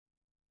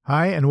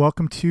Hi, and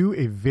welcome to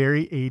A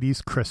Very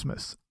 80s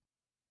Christmas.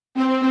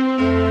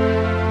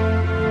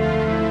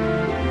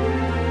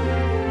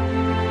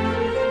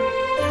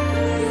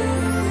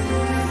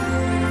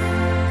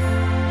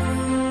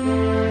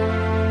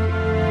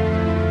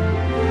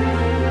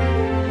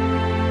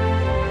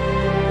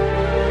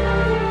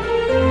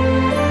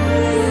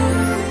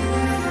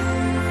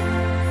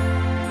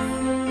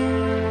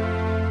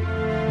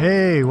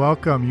 Hey,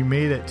 welcome. You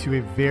made it to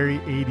A Very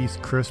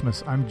 80s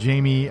Christmas. I'm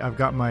Jamie. I've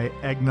got my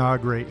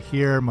eggnog right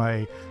here,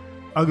 my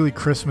ugly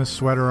Christmas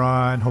sweater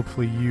on.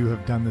 Hopefully you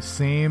have done the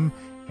same,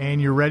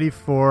 and you're ready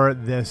for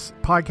this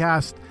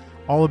podcast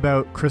all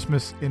about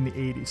Christmas in the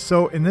 80s.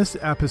 So in this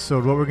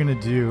episode, what we're going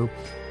to do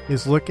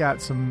is look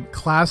at some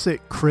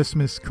classic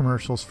Christmas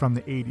commercials from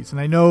the 80s.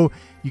 And I know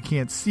you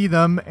can't see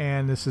them,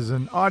 and this is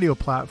an audio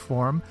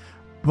platform,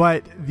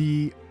 but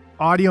the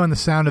audio and the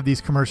sound of these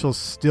commercials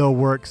still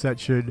works. That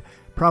should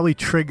probably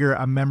trigger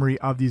a memory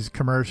of these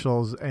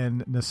commercials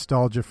and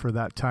nostalgia for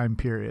that time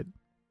period.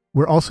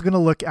 We're also going to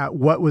look at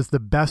what was the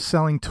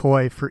best-selling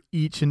toy for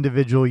each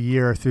individual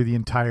year through the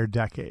entire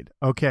decade.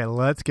 Okay,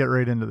 let's get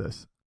right into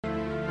this.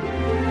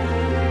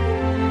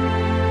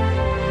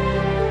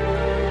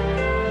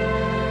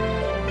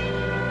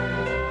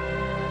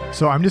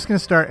 So I'm just going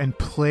to start and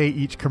play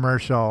each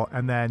commercial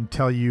and then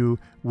tell you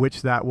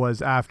which that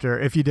was after,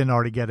 if you didn't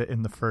already get it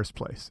in the first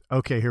place.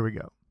 Okay, here we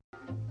go.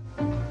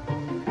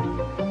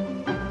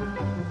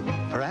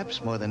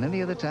 Perhaps more than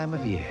any other time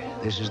of year,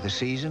 this is the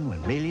season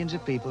when millions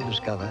of people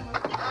discover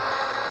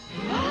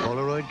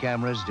Polaroid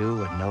cameras do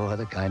what no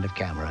other kind of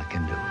camera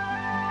can do.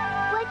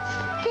 What's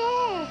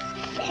this?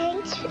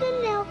 Thanks for the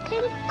milk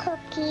and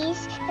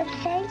cookies, and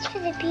thanks for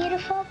the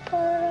beautiful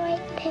Polaroid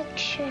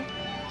picture.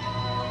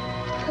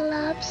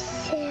 Love,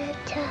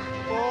 Santa.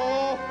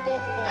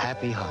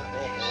 Happy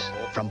holidays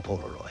from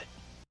Polaroid.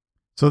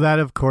 So that,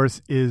 of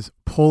course, is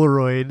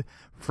Polaroid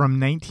from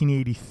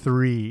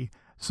 1983.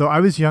 So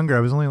I was younger. I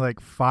was only like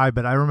 5,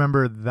 but I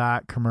remember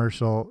that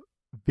commercial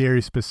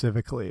very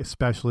specifically,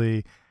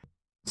 especially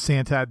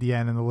Santa at the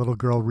end and the little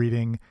girl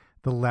reading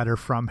the letter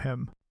from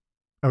him.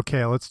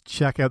 Okay, let's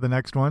check out the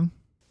next one.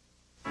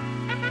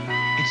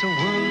 It's a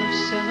world of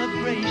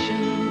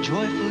celebration,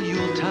 joyful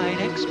Yuletide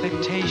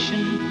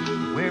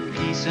expectation, where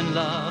peace and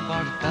love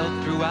are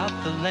felt throughout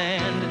the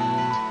land.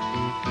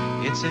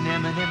 It's an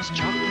M&M's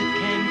chocolate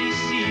candy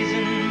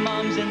season.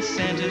 Moms and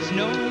Santas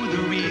know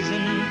the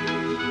reason.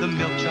 The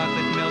milk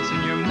chocolate melts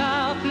in your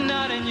mouth,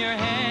 not in your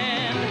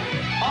hand.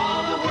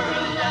 All the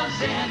world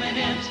loves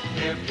M&M's.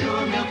 They're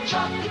pure milk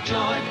chocolate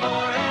joy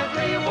for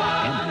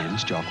everyone.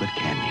 M&M's chocolate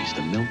candies.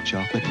 The milk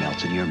chocolate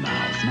melts in your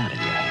mouth, not in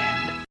your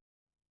hand.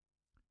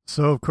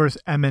 So, of course,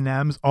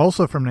 M&M's,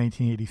 also from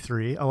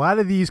 1983. A lot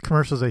of these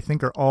commercials, I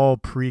think, are all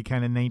pre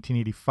kind of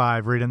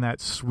 1985, right in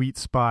that sweet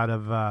spot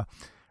of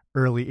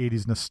early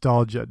 80s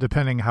nostalgia,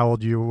 depending how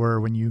old you were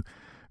when you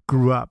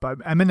grew up.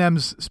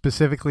 M&M's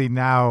specifically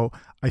now,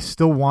 I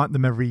still want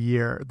them every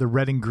year, the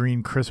red and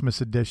green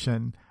Christmas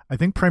edition, I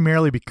think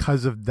primarily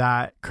because of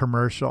that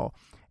commercial.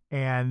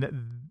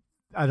 And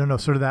I don't know,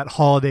 sort of that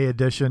holiday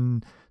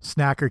edition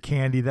snacker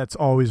candy that's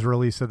always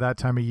released at that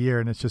time of year.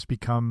 And it's just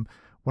become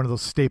one of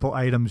those staple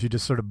items you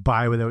just sort of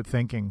buy without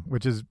thinking,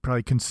 which is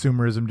probably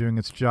consumerism doing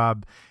its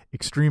job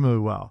extremely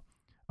well.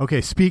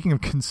 Okay, speaking of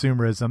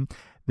consumerism,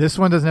 this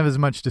one doesn't have as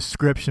much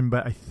description,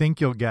 but I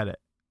think you'll get it.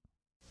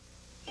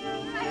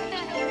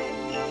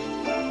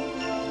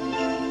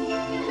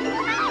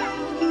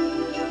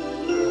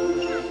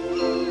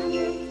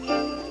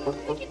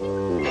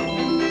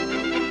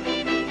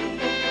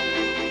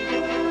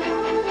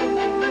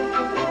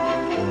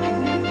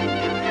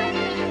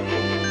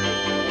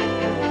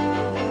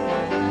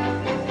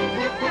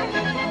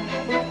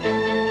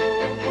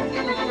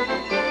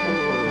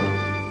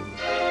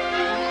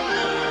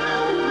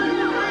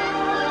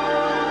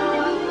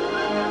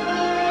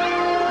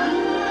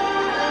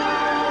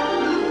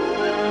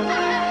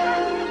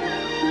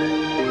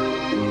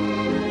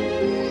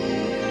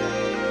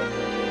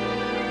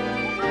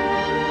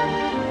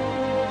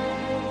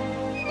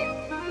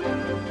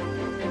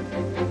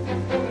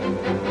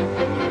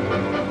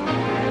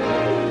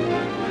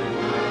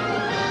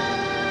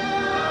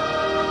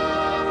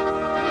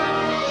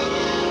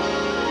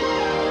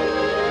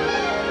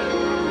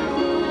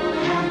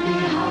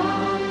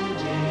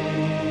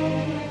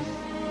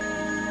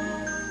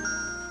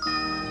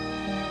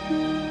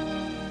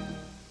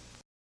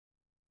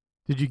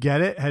 Did you get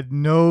it? Had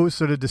no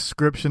sort of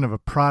description of a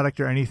product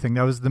or anything.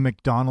 That was the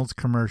McDonald's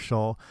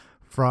commercial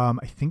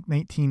from, I think,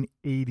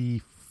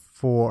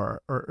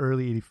 1984 or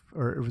early 80,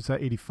 or was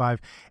that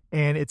 85?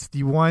 And it's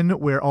the one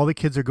where all the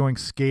kids are going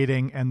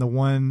skating and the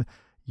one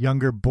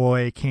younger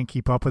boy can't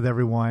keep up with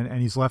everyone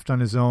and he's left on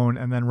his own.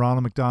 And then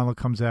Ronald McDonald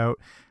comes out,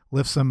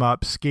 lifts him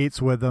up,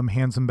 skates with him,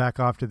 hands him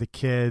back off to the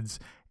kids.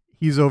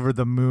 He's over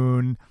the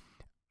moon.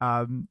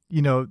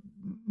 You know,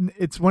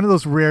 it's one of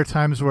those rare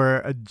times where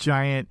a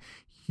giant,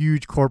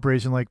 huge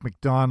corporation like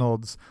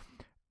McDonald's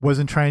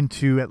wasn't trying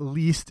to at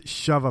least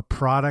shove a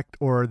product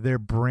or their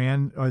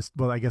brand.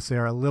 Well, I guess they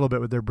are a little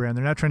bit with their brand.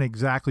 They're not trying to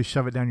exactly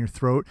shove it down your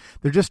throat.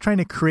 They're just trying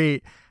to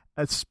create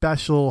a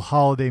special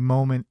holiday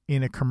moment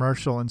in a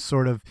commercial and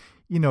sort of,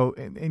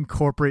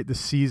 incorporate the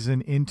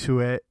season into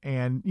it,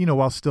 and,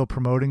 while still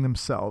promoting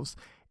themselves.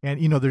 And,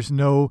 there's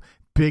no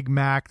Big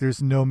Mac,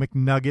 there's no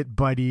McNugget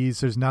buddies,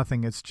 there's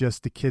nothing. It's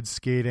just the kids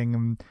skating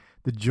and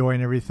the joy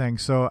and everything.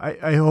 So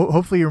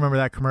hopefully you remember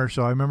that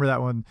commercial. I remember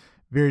that one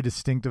very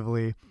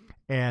distinctively.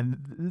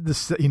 And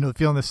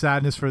feeling the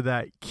sadness for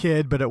that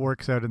kid, but it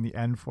works out in the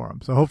end for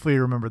him. So hopefully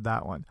you remembered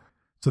that one.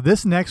 So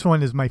this next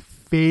one is my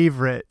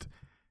favorite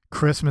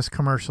Christmas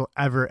commercial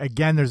ever.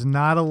 Again, there's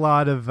not a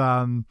lot of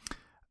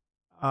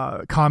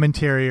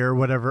commentary or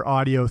whatever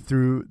audio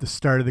through the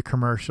start of the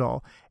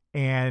commercial,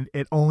 and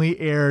it only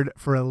aired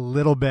for a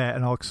little bit,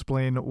 and I'll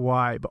explain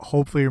why. But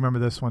hopefully you remember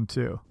this one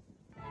too.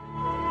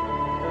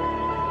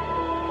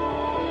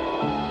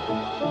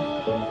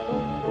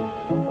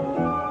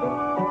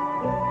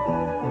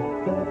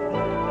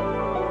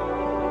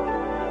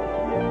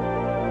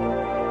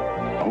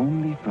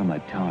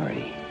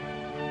 Atari,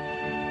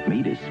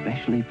 made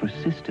especially for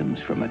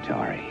systems from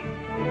Atari.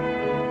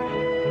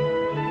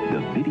 The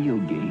video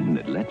game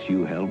that lets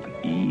you help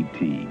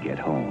E.T. get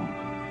home,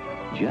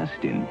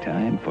 just in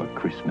time for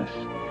Christmas.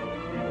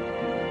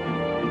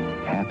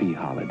 Happy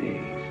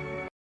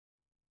holidays.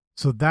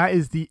 So that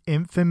is the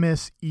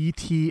infamous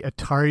E.T.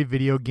 Atari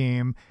video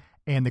game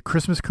and the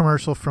Christmas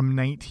commercial from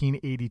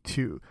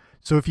 1982.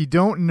 So if you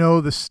don't know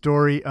the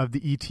story of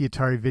the E.T.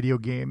 Atari video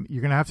game,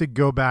 you're going to have to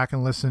go back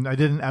and listen. I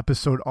did an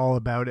episode all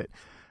about it.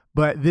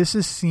 But this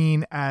is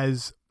seen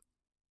as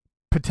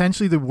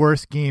potentially the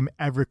worst game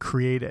ever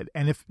created.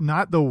 And if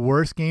not the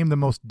worst game, the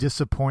most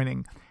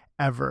disappointing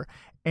ever.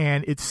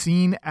 And it's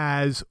seen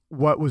as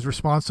what was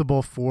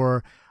responsible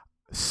for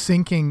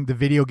sinking the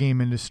video game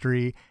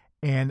industry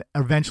and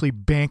eventually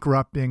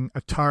bankrupting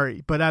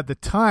Atari. But at the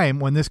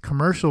time when this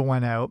commercial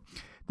went out,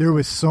 there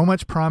was so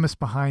much promise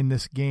behind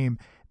this game.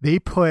 They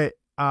put,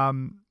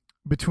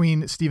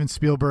 between Steven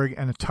Spielberg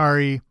and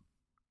Atari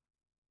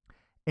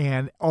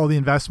and all the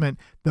investment,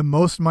 the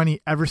most money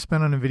ever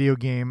spent on a video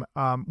game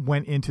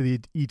went into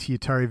the E.T.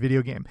 Atari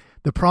video game.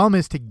 The problem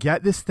is, to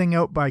get this thing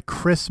out by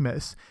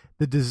Christmas,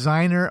 the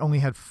designer only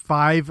had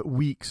 5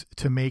 weeks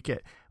to make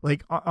it.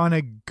 Like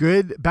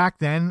back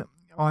then,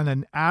 on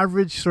an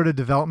average sort of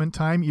development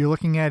time, you're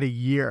looking at a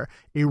year.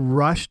 A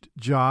rushed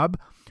job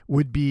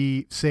would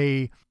be,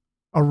 say,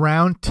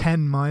 around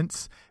 10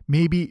 months,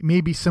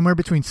 maybe somewhere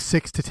between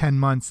 6 to 10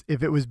 months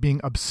if it was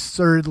being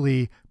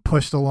absurdly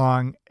pushed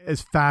along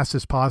as fast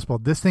as possible.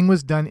 This thing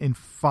was done in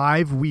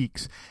 5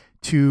 weeks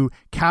to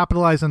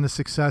capitalize on the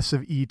success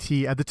of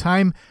E.T. At the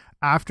time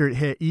after it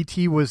hit,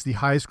 E.T. was the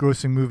highest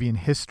grossing movie in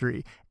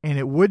history, and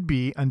it would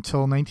be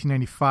until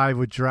 1995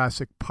 with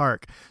Jurassic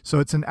Park. So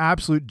it's an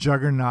absolute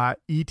juggernaut.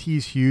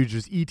 E.T.'s huge.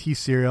 There's E.T.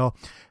 cereal.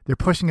 They're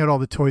pushing out all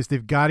the toys.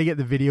 They've got to get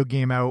the video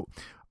game out.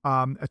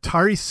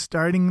 Atari's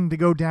starting to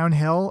go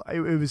downhill. It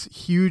was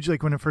huge,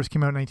 like when it first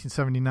came out in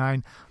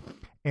 1979,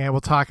 and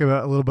we'll talk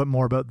about a little bit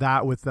more about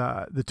that with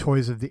the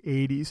toys of the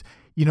 80s.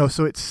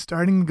 So it's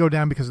starting to go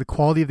down because the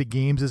quality of the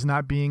games is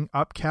not being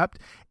upkept,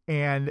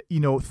 and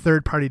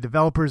third-party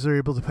developers are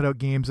able to put out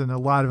games, and a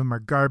lot of them are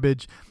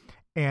garbage.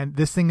 And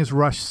this thing is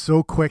rushed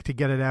so quick to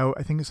get it out.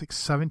 I think it's like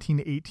 $17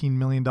 to $18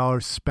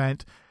 million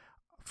spent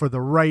for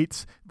the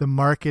rights, the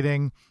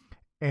marketing,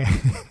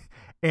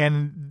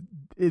 and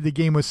the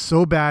game was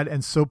so bad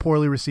and so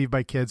poorly received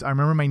by kids. I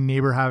remember my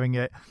neighbor having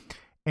it,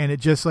 and it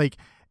just, like,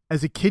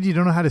 as a kid, you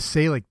don't know how to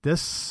say, like,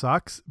 this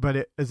sucks, but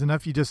it is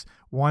enough you just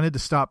wanted to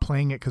stop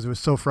playing it because it was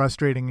so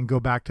frustrating and go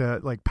back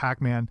to, like,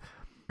 Pac-Man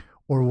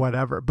or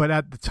whatever. But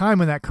at the time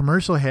when that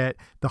commercial hit,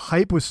 the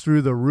hype was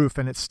through the roof,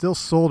 and it still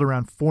sold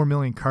around 4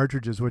 million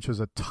cartridges, which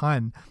was a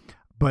ton.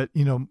 But,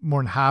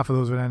 more than half of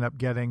those would end up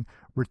getting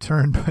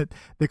returned. But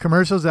the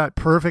commercial's that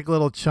perfect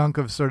little chunk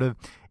of sort of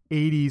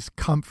 80s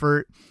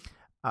comfort,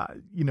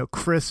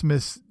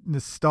 Christmas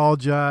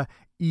nostalgia,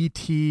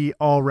 E.T.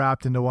 all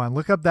wrapped into one.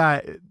 Look up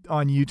that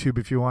on YouTube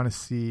if you want to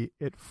see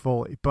it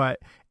fully. But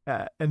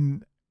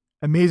an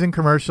amazing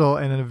commercial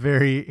and a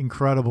very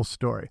incredible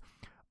story.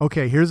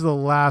 Okay, here's the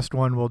last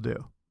one we'll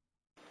do.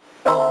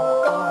 The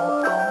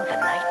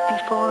night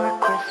before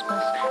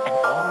Christmas, an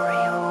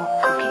Oreo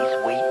cookie's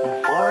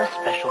waiting for a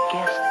special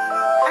guest.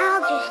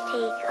 I'll just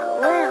take a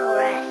little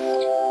rest.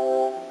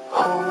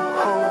 Ho,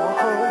 ho,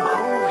 ho,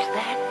 who's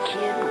that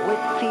kid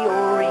with the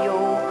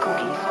Oreo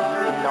cookies?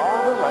 Eating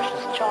all the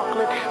luscious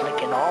chocolate,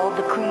 licking all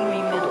the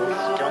creamy middles,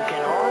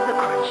 dunking all the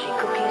crunchy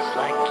cookies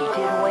like he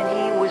did when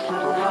he was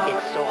little.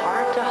 It's so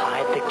hard to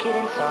hide the kid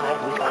inside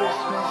with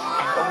Christmas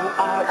and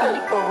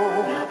O-R-E-O.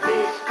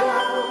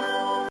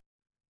 Bisco.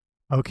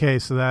 Okay,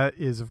 so that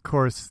is, of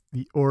course,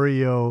 the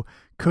Oreo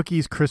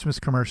Cookies Christmas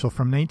commercial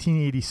from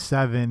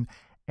 1987,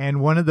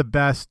 and one of the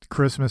best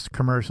Christmas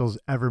commercials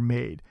ever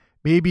made.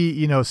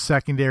 Maybe,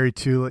 secondary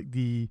to, like,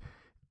 the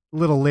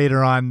little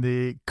later on,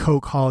 the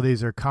Coke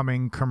Holidays Are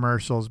Coming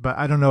commercials, but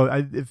I don't know.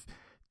 It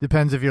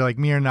depends if you're like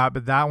me or not,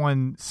 but that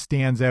one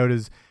stands out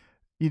as,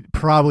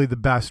 probably the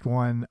best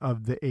one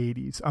of the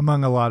 80s,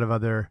 among a lot of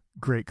other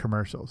great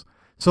commercials.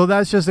 So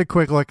that's just a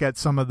quick look at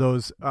some of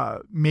those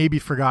maybe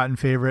forgotten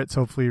favorites.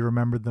 Hopefully you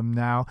remembered them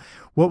now.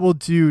 What we'll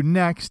do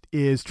next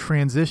is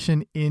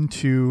transition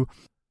into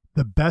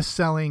the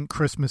best-selling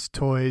Christmas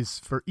toys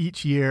for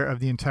each year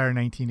of the entire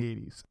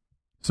 1980s.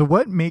 So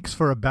what makes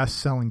for a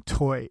best-selling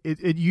toy?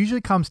 It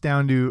usually comes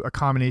down to a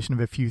combination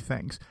of a few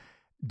things.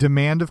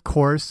 Demand, of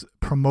course,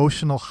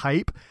 promotional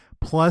hype,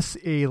 plus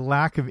a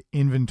lack of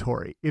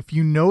inventory. If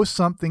you know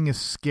something is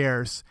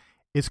scarce,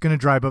 it's going to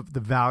drive up the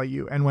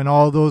value. And when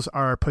all those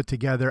are put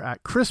together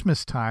at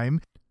Christmas time,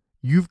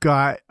 you've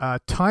got a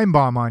time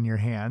bomb on your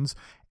hands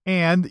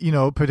and,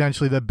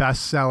 potentially the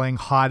best-selling,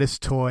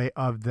 hottest toy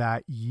of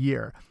that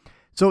year.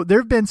 So there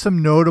have been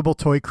some notable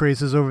toy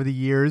crazes over the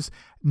years.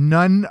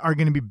 None are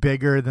going to be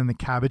bigger than the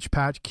Cabbage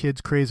Patch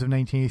Kids craze of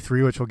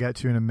 1983, which we'll get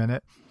to in a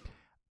minute.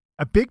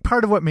 A big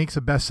part of what makes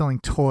a best-selling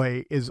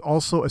toy is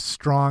also a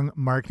strong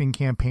marketing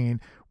campaign,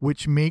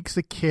 which makes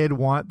a kid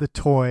want the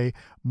toy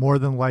more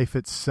than life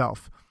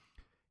itself.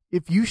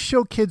 If you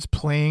show kids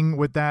playing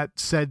with that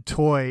said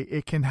toy,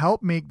 it can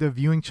help make the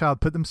viewing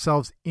child put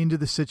themselves into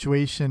the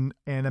situation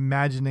and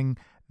imagining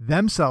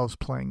themselves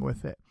playing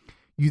with it.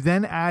 You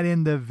then add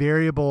in the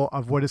variable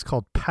of what is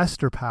called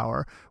pester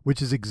power,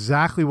 which is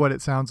exactly what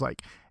it sounds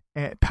like.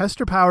 And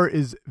pester power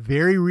is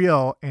very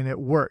real and it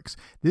works.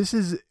 This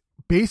is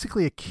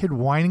basically a kid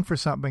whining for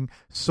something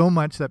so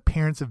much that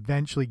parents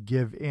eventually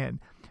give in.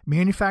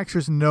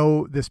 Manufacturers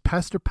know this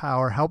pester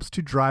power helps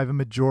to drive a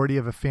majority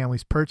of a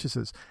family's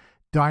purchases.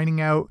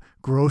 Dining out,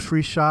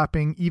 grocery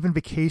shopping, even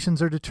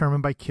vacations are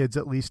determined by kids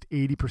at least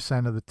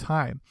 80% of the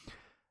time.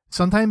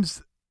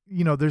 Sometimes,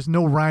 there's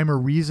no rhyme or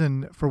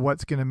reason for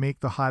what's going to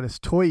make the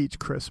hottest toy each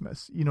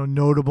Christmas.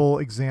 Notable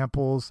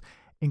examples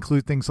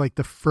include things like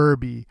the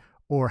Furby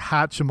or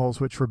Hatchimals,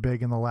 which were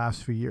big in the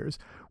last few years.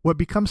 What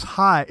becomes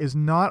hot is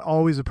not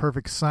always a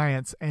perfect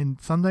science, and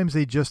sometimes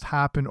they just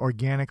happen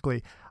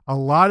organically. A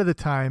lot of the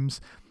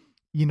times,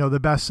 the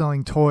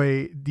best-selling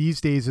toy these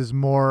days is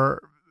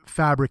more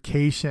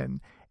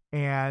fabrication.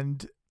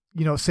 And,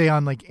 say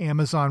on like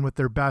Amazon with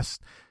their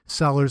best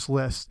sellers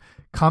list,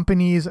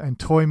 companies and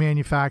toy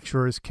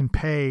manufacturers can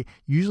pay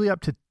usually up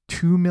to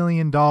 $2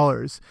 million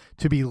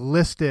to be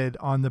listed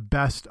on the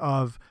best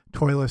of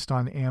toy list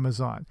on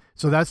Amazon.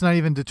 So that's not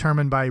even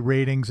determined by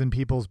ratings and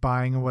people's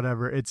buying or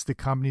whatever. It's the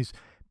companies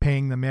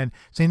paying them in.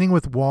 Same thing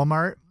with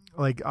Walmart,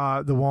 like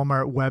the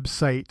Walmart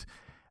website.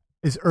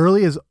 As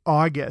early as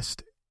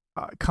August,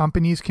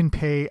 companies can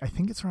pay, I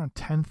think it's around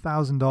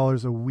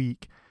 $10,000 a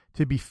week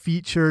to be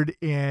featured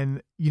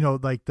in,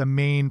 like the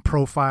main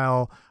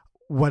profile,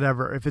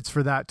 whatever, if it's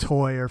for that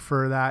toy or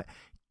for that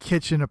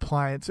kitchen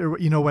appliance or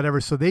whatever.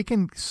 So they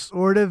can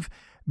sort of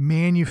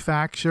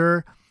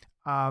manufacture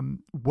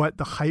what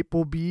the hype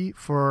will be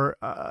for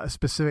a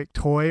specific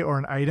toy or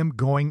an item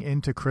going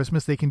into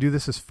Christmas. They can do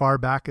this as far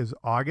back as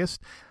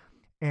August.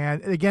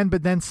 And again,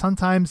 but then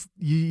sometimes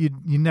you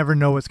never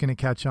know what's going to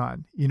catch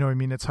on.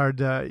 It's hard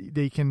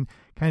they can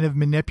kind of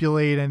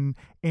manipulate and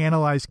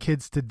analyze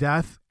kids to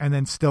death and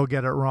then still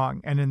get it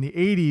wrong. And in the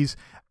 80s,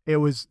 it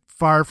was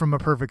far from a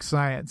perfect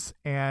science.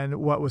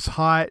 And what was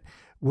hot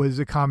was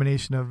a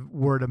combination of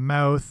word of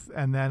mouth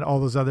and then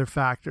all those other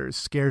factors,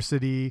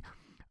 scarcity,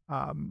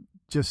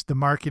 just the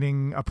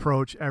marketing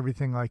approach,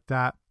 everything like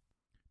that.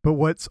 But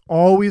what's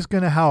always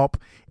going to help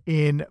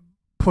in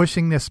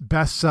pushing this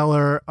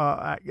bestseller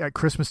at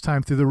Christmas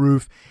time through the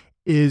roof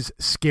is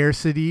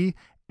scarcity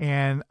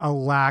and a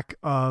lack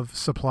of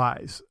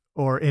supplies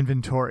or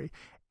inventory.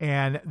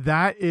 And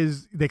that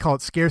is, they call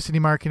it scarcity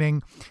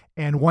marketing.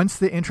 And once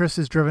the interest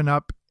is driven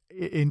up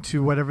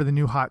into whatever the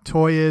new hot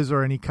toy is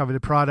or any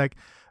coveted product,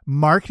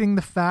 marketing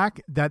the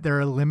fact that there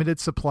are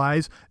limited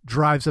supplies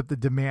drives up the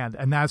demand.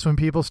 And that's when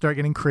people start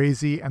getting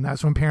crazy. And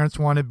that's when parents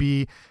want to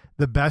be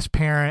the best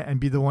parent and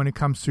be the one who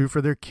comes through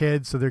for their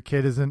kid so their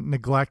kid isn't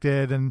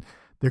neglected and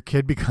their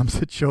kid becomes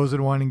the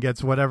chosen one and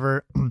gets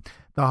whatever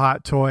the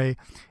hot toy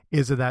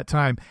is at that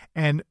time.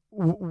 And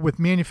with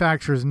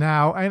manufacturers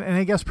now, and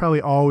I guess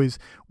probably always,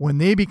 when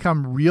they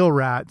become real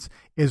rats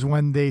is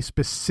when they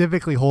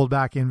specifically hold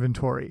back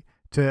inventory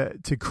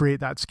to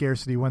create that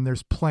scarcity when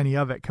there's plenty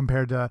of it,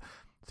 compared to,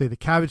 say, the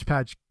Cabbage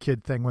Patch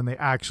Kid thing when they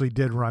actually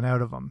did run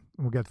out of them.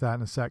 We'll get to that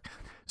in a sec.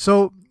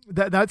 So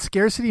that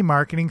scarcity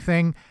marketing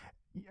thing,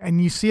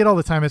 and you see it all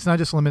the time. It's not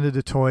just limited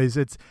to toys.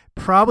 It's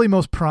probably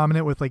most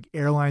prominent with like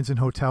airlines and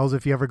hotels.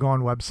 If you ever go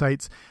on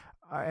websites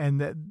on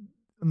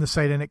the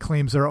site and it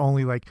claims there are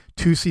only like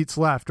 2 seats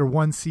left or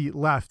 1 seat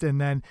left, and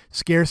then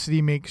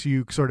scarcity makes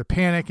you sort of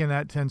panic, and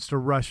that tends to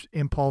rush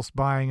impulse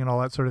buying and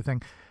all that sort of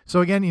thing.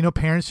 So again,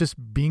 parents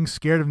just being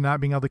scared of not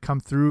being able to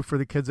come through for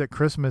the kids at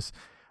Christmas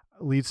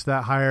leads to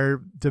that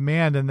higher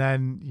demand. And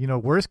then,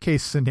 worst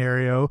case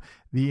scenario,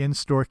 the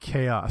in-store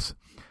chaos.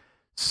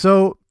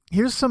 So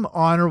here's some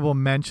honorable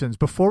mentions.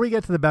 Before we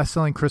get to the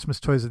best-selling Christmas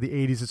toys of the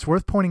 80s, it's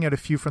worth pointing out a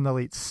few from the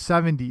late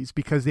 70s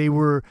because they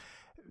were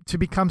to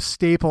become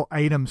staple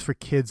items for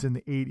kids in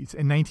the 80s.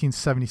 In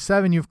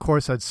 1977, you, of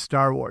course, had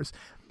Star Wars.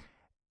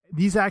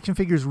 these action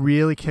figures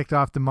really kicked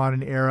off the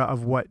modern era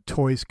of what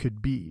toys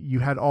could be. You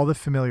had all the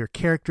familiar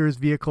characters,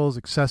 vehicles,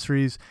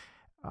 accessories,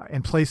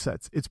 and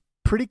playsets. It's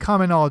pretty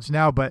common knowledge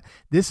now, but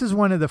this is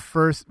one of the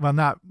first, well,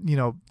 not,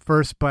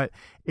 first, but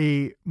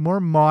a more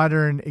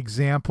modern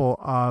example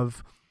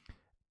of,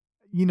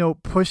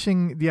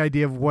 pushing the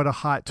idea of what a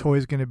hot toy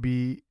is going to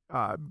be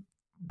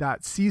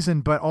that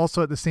season, but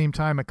also at the same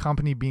time, a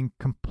company being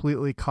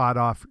completely caught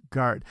off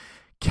guard.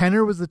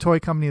 Kenner was the toy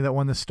company that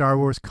won the Star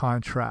Wars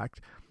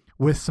contract,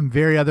 with some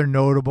very other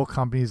notable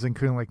companies,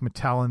 including like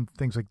Mattel and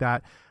things like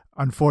that,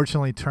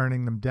 unfortunately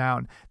turning them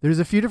down. There's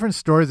a few different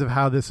stories of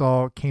how this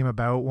all came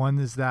about. One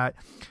is that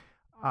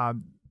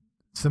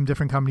some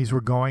different companies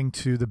were going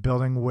to the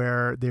building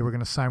where they were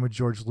going to sign with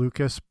George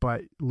Lucas,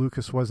 but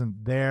Lucas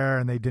wasn't there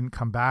and they didn't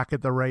come back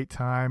at the right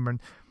time and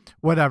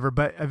whatever.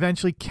 But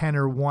eventually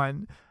Kenner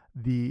won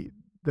the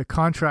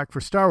contract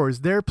for Star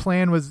Wars. Their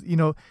plan was,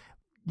 you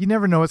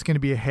never know what's going to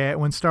be a hit.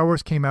 When Star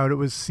Wars came out, it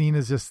was seen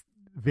as just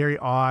very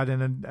odd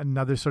and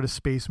another sort of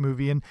space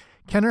movie. And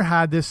Kenner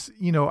had this,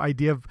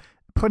 idea of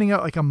putting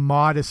out like a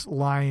modest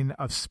line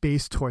of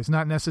space toys,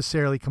 not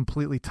necessarily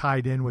completely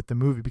tied in with the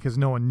movie because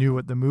no one knew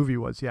what the movie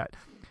was yet.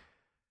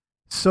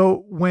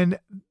 So when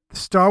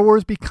Star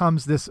Wars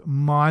becomes this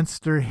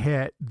monster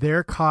hit,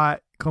 they're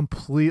caught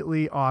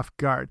completely off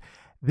guard.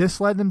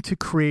 This led them to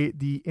create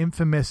the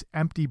infamous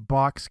empty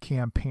box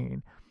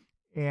campaign.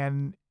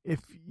 And if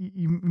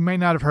you might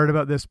not have heard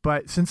about this,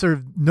 but since there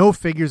are no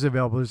figures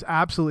available, there's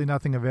absolutely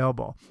nothing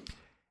available.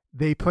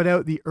 They put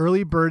out the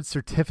early bird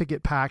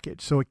certificate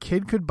package. So a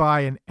kid could buy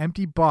an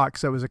empty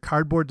box that was a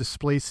cardboard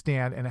display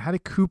stand, and it had a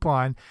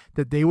coupon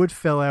that they would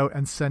fill out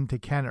and send to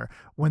Kenner.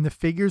 When the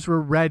figures were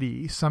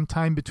ready,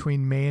 sometime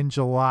between May and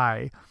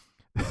July,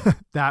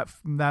 that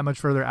much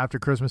further after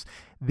Christmas,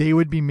 they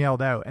would be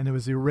mailed out. And it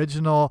was the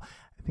original,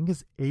 I think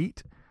it's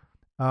 8.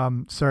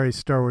 Sorry,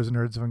 Star Wars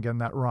nerds, if I'm getting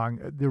that wrong.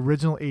 The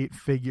original 8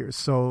 figures.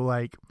 So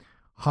like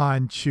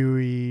Han,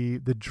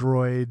 Chewie, the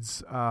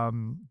droids.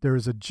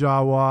 There's a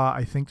Jawa.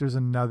 I think there's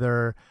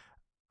another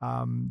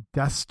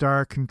Death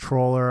Star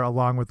controller,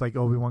 along with like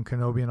Obi-Wan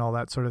Kenobi and all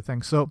that sort of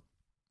thing. So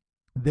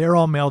they're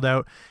all mailed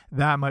out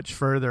that much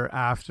further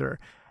after.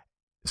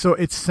 So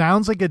it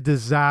sounds like a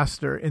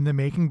disaster in the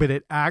making, but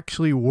it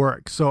actually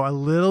works. So a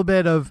little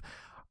bit of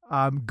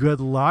good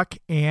luck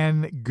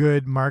and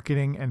good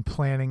marketing and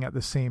planning at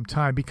the same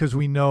time, because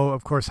we know,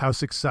 of course, how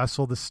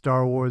successful the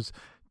Star Wars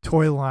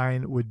toy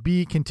line would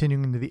be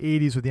continuing into the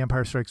 80s with The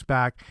Empire Strikes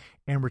Back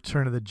and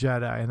Return of the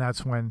Jedi. And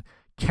that's when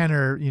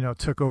Kenner,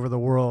 took over the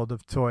world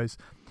of toys.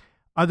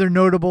 Other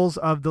notables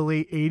of the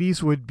late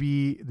 80s would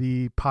be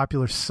the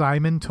popular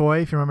Simon toy,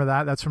 if you remember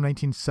that. That's from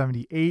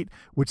 1978,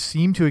 which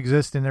seemed to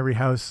exist in every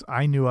house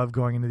I knew of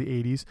going into the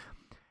 80s.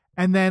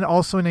 And then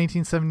also in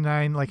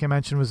 1979, like I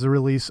mentioned, was the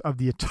release of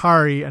the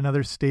Atari,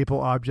 another staple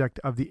object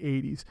of the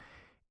 80s.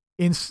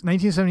 In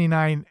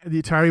 1979,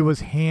 the Atari was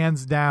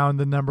hands down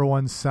the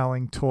 #1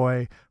 selling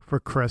toy for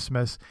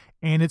Christmas,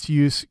 and its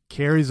use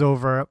carries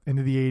over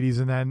into the 80s.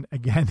 And then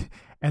again,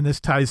 and this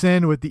ties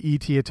in with the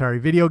E.T. Atari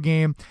video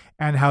game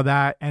and how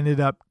that ended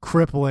up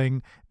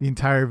crippling the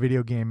entire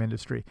video game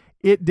industry.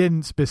 It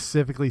didn't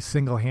specifically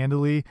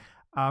single-handedly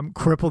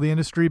cripple the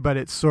industry, but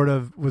it sort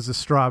of was a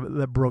straw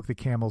that broke the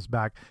camel's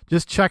back.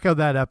 Just check out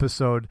that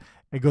episode.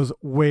 It goes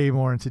way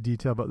more into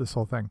detail about this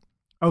whole thing.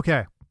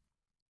 Okay,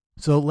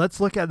 so let's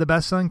look at the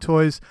best-selling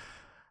toys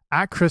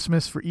at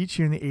Christmas for each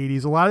year in the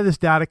 80s. A lot of this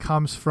data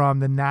comes from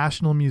the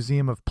National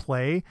Museum of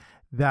Play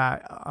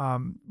that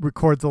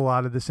records a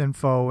lot of this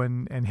info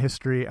and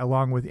history,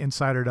 along with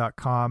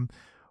Insider.com,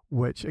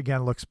 which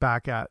again looks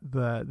back at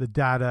the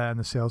data and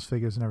the sales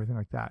figures and everything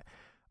like that.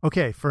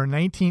 Okay, for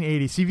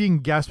 1980, see if you can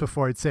guess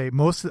before. I'd say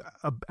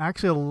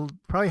actually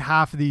probably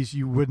half of these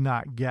you would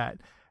not get,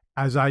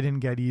 as I didn't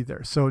get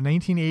either. So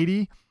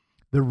 1980,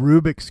 the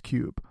Rubik's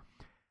Cube.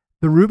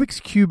 The Rubik's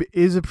Cube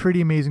is a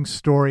pretty amazing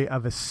story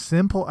of a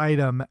simple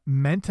item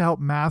meant to help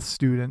math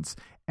students,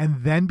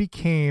 and then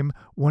became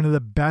one of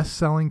the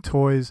best-selling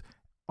toys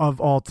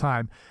of all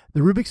time. The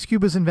Rubik's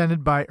Cube was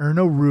invented by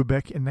Erno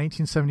Rubik in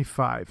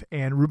 1975,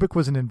 and Rubik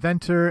was an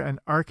inventor, an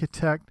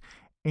architect,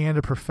 and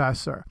a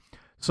professor.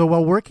 So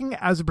while working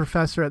as a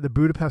professor at the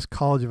Budapest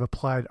College of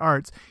Applied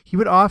Arts, he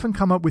would often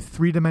come up with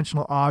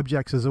three-dimensional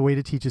objects as a way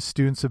to teach his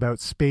students about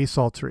space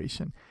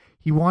alteration.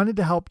 He wanted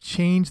to help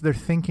change their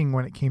thinking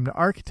when it came to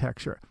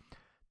architecture.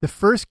 The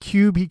first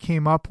cube he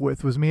came up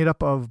with was made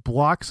up of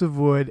blocks of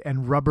wood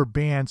and rubber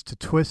bands to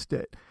twist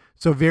it.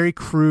 So very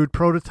crude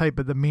prototype,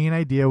 but the main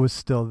idea was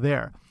still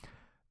there.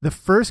 The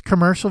first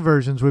commercial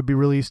versions would be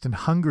released in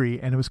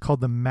Hungary, and it was called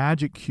the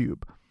Magic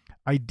Cube.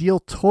 Ideal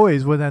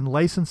Toys would then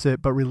license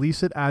it, but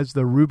release it as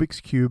the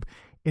Rubik's Cube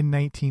in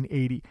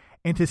 1980.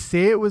 And to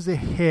say it was a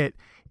hit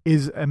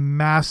is a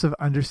massive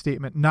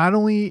understatement. Not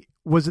only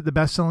was it the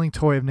best-selling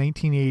toy of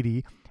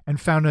 1980 and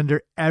found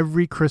under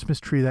every Christmas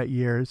tree that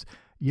year,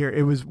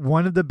 it was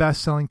one of the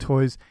best-selling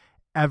toys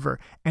ever.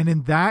 And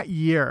in that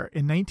year,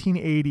 in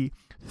 1980,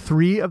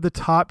 3 of the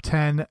top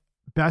 10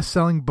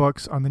 best-selling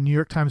books on the New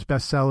York Times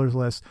bestsellers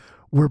list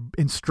were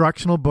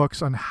instructional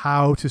books on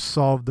how to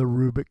solve the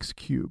Rubik's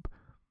Cube.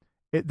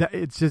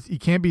 It's just, it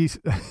can't be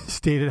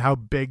stated how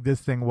big this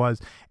thing was.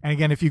 And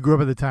again, if you grew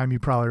up at the time, you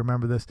probably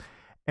remember this.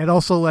 It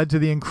also led to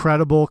the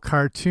incredible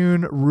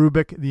cartoon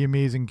Rubik the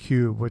Amazing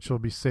Cube, which will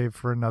be saved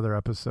for another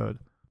episode.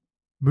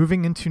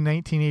 Moving into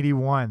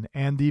 1981,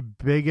 and the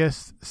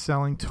biggest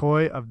selling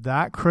toy of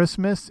that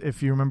Christmas,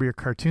 if you remember your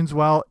cartoons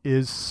well,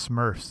 is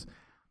Smurfs.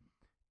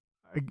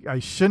 I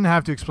shouldn't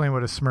have to explain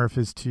what a Smurf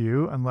is to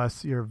you,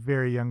 unless you're a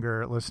very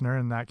younger listener.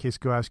 In that case,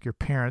 go ask your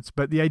parents.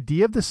 But the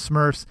idea of the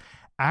Smurfs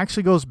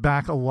actually goes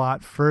back a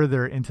lot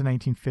further into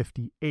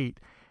 1958.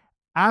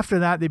 After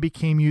that, they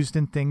became used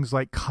in things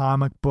like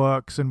comic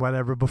books and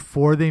whatever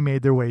before they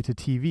made their way to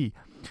TV.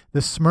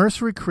 The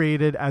Smurfs were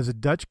created as a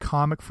Dutch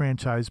comic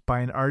franchise by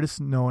an artist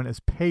known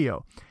as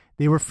Peyo.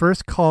 They were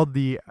first called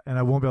and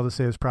I won't be able to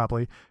say this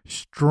properly,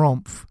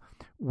 Schtroumpf,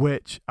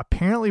 which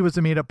apparently was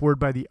a made-up word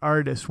by the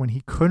artist when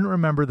he couldn't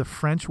remember the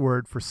French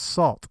word for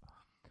salt.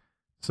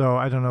 So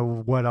I don't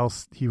know what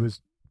else he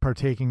was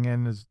partaking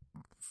in as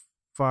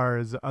far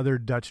as other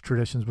Dutch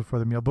traditions before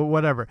the meal, but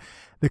whatever.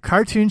 The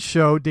cartoon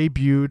show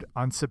debuted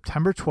on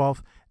September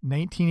 12th,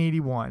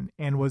 1981,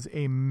 and was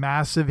a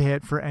massive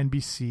hit for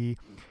NBC.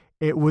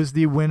 It was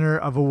the winner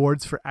of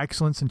awards for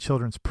excellence in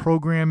children's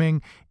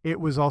programming.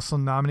 It was also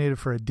nominated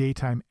for a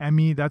Daytime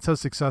Emmy. That's how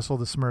successful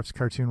the Smurfs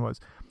cartoon was.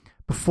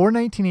 Before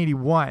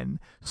 1981,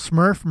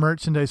 Smurf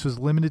merchandise was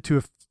limited to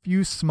a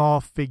few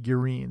small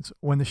figurines.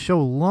 When the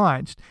show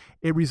launched,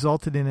 it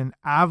resulted in an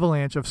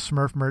avalanche of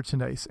Smurf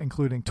merchandise,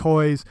 including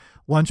toys,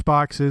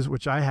 lunchboxes,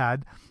 which I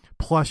had,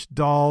 plush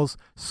dolls,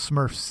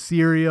 Smurf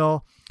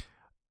cereal.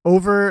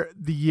 Over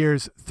the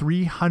years,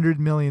 300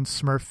 million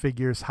Smurf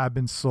figures have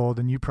been sold,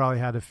 and you probably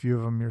had a few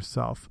of them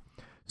yourself.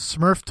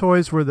 Smurf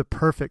toys were the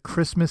perfect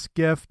Christmas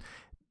gift,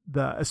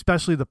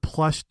 especially the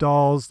plush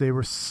dolls. They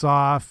were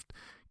soft,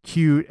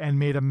 cute, and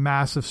made a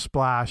massive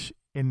splash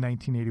in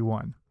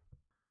 1981.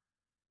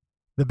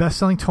 The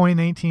best-selling toy in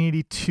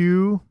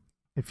 1982,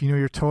 if you know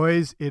your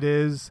toys, it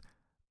is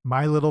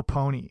My Little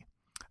Pony.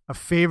 A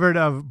favorite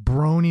of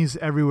bronies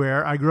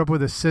everywhere. I grew up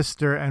with a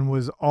sister and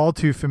was all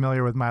too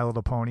familiar with My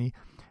Little Pony.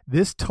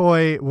 This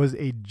toy was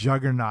a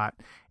juggernaut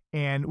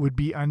and would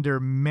be under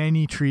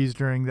many trees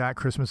during that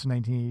Christmas of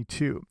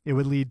 1982. It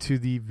would lead to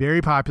the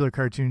very popular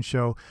cartoon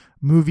show,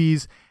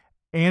 movies,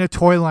 and a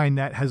toy line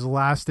that has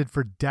lasted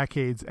for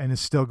decades and is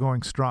still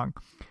going strong.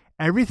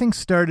 Everything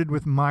started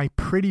with My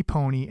Pretty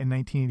Pony in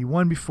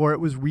 1981 before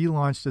it was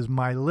relaunched as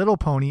My Little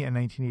Pony in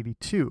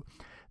 1982.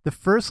 The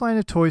first line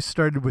of toys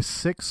started with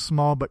 6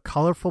 small but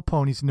colorful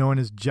ponies known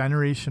as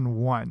Generation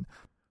 1.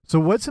 So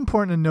what's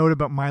important to note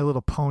about My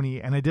Little Pony,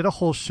 and I did a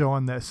whole show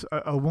on this,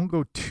 I won't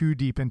go too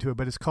deep into it,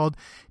 but it's called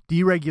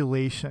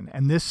deregulation.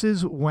 And this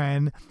is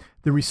when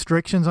the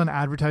restrictions on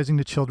advertising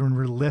to children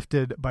were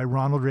lifted by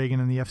Ronald Reagan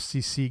and the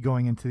FCC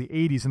going into the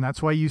 80s. And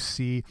that's why you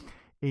see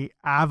an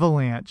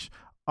avalanche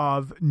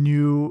of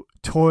new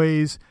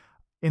toys,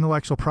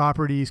 intellectual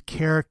properties,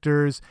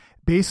 characters.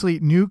 Basically,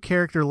 new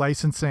character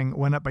licensing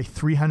went up by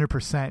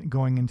 300%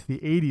 going into the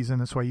 80s. And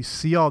that's why you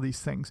see all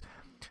these things.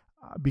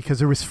 Because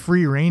there was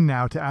free reign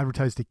now to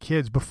advertise to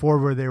kids, before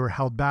where they were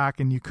held back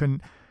and you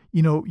couldn't,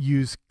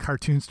 use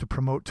cartoons to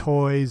promote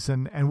toys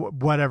and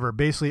whatever.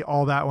 Basically,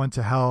 all that went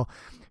to hell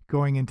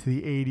going into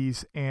the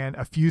 80s, and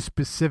a few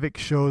specific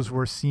shows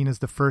were seen as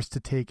the first to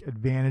take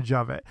advantage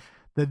of it.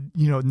 The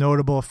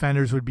notable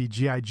offenders would be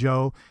G.I.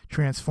 Joe,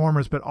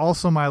 Transformers, but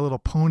also My Little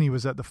Pony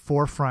was at the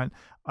forefront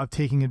of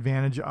taking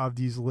advantage of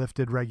these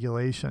lifted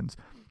regulations.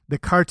 The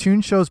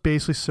cartoon shows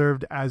basically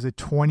served as a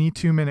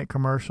 22-minute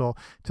commercial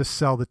to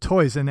sell the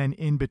toys. And then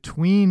in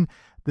between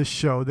the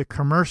show, the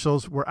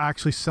commercials were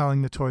actually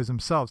selling the toys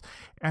themselves.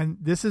 And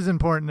this is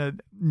important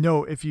to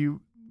note. If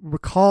you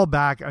recall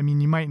back,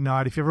 you might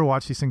not, if you ever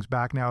watch these things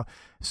back now,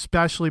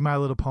 especially My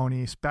Little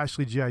Pony,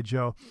 especially G.I.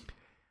 Joe,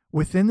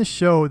 within the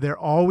show, they're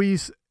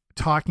always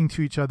talking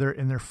to each other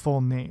in their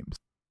full names.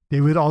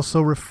 They would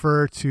also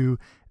refer to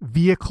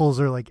vehicles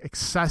or like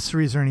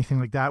accessories or anything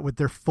like that with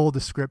their full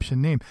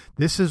description name.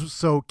 This is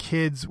so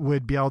kids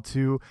would be able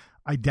to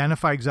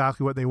identify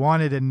exactly what they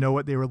wanted and know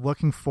what they were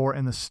looking for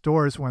in the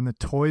stores when the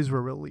toys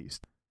were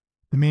released.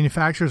 The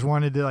manufacturers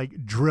wanted to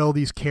drill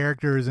these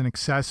characters and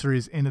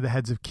accessories into the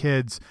heads of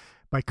kids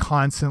by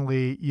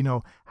constantly,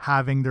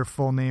 having their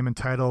full name and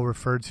title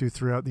referred to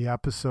throughout the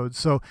episode.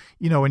 So,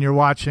 when you're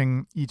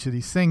watching each of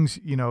these things,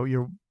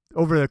 you're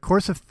over the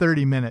course of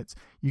 30 minutes,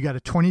 you got a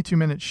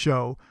 22-minute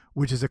show,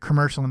 which is a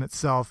commercial in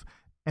itself,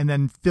 and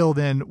then filled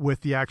in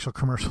with the actual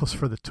commercials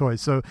for the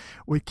toys. So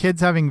with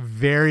kids having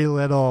very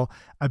little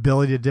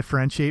ability to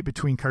differentiate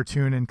between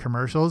cartoon and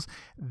commercials,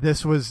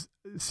 this was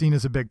seen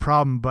as a big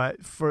problem.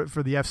 But for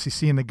the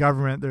FCC and the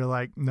government, they're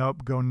like,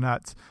 nope, go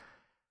nuts.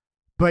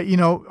 But,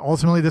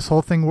 ultimately this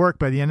whole thing worked.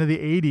 By the end of the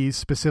 80s,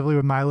 specifically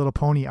with My Little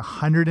Pony,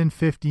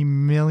 150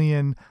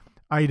 million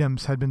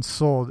items had been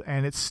sold,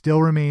 and it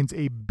still remains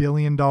a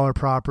billion-dollar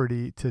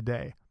property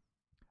today.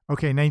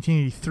 Okay,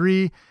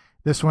 1983,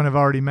 this one I've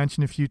already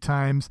mentioned a few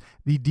times,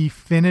 the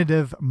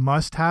definitive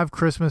must-have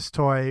Christmas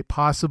toy,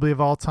 possibly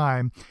of all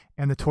time,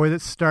 and the toy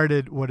that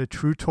started what a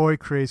true toy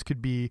craze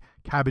could be,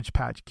 Cabbage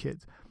Patch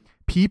Kids.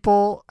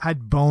 People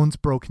had bones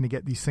broken to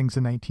get these things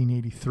in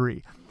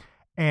 1983.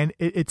 And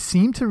it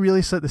seemed to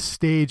really set the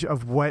stage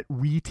of what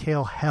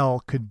retail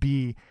hell could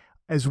be,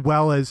 as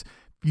well as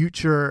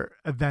future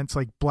events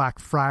like Black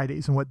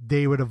Fridays and what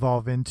they would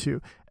evolve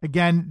into.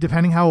 Again,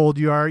 depending how old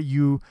you are,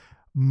 you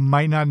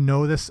might not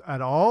know this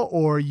at all,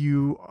 or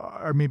you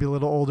are maybe a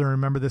little older and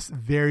remember this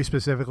very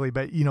specifically.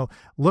 But, you know,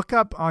 look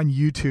up on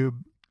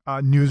YouTube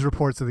news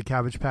reports of the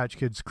Cabbage Patch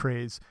Kids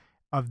craze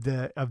of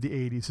the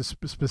 80s,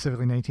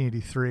 specifically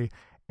 1983,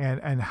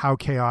 and how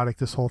chaotic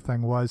this whole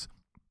thing was.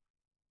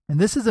 And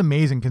this is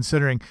amazing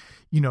considering,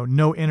 you know,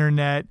 no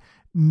internet,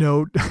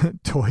 no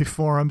toy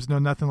forums, no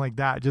nothing like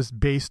that, just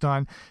based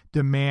on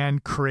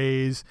demand,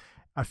 craze,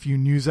 a few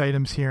news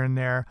items here and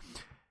there.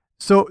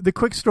 So the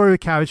quick story with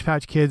Cabbage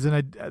Patch Kids,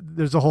 and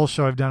there's a whole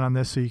show I've done on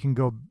this, so you can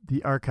go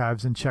the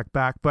archives and check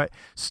back, but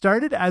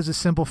started as a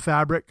simple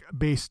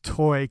fabric-based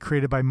toy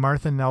created by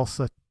Martha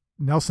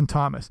Nelson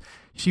Thomas.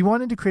 She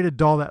wanted to create a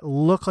doll that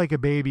looked like a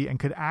baby and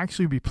could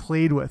actually be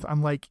played with,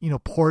 unlike, you know,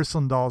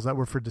 porcelain dolls that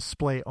were for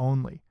display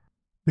only.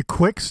 The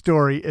quick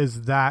story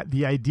is that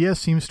the idea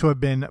seems to have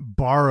been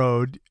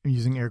borrowed,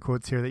 using air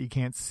quotes here that you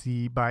can't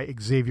see, by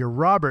Xavier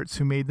Roberts,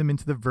 who made them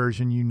into the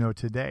version you know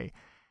today.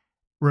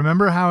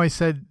 Remember how I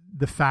said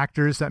the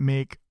factors that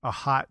make a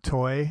hot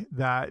toy,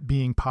 that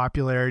being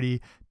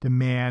popularity,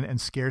 demand,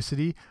 and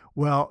scarcity?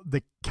 Well,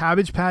 the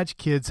Cabbage Patch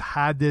Kids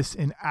had this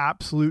in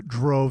absolute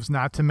droves,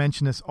 not to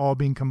mention this all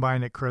being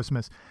combined at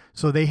Christmas.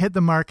 So they hit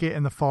the market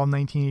in the fall of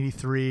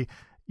 1983,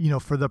 you know,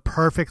 for the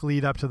perfect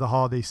lead up to the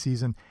holiday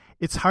season.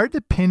 It's hard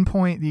to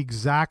pinpoint the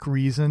exact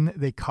reason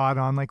they caught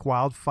on like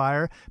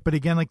wildfire. But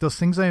again, like those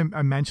things I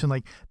mentioned,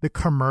 like the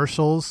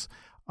commercials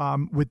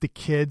with the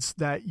kids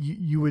that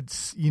you would,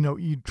 you know,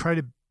 you'd try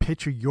to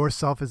picture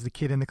yourself as the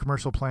kid in the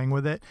commercial playing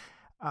with it.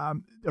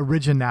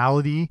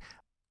 Originality,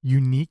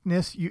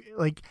 uniqueness. You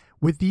like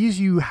with these,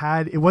 you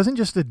had, it wasn't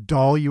just a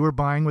doll you were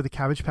buying with a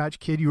Cabbage Patch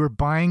Kid. You were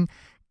buying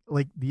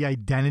like the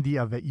identity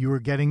of it. You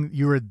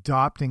were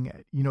adopting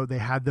it. You know, they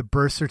had the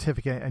birth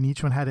certificate and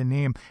each one had a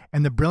name.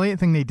 And the brilliant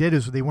thing they did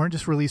is they weren't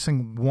just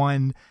releasing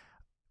one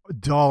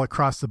doll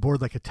across the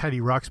board like a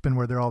Teddy Ruxpin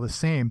where they're all the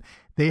same.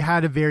 They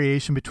had a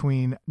variation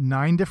between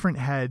 9 different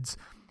heads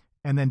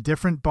and then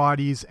different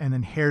bodies and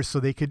then hairs, so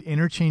they could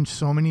interchange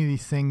so many of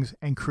these things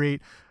and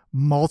create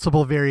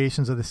multiple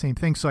variations of the same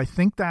thing. So I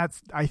think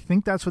that's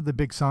what the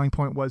big selling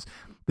point was.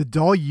 The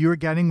doll you were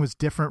getting was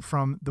different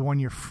from the one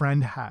your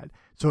friend had.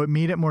 So it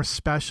made it more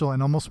special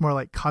and almost more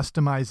like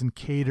customized and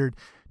catered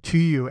to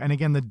you. And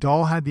again, the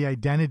doll had the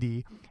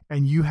identity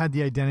and you had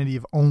the identity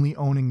of only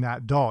owning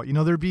that doll. You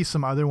know, there'd be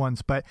some other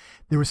ones, but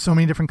there were so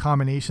many different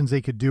combinations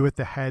they could do with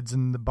the heads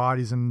and the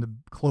bodies and the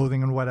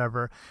clothing and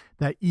whatever,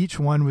 that each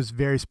one was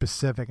very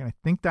specific. And I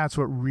think that's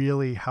what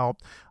really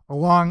helped,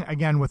 along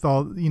again with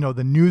all, you know,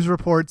 the news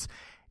reports,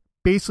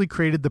 basically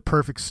created the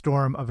perfect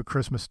storm of a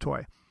Christmas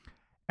toy.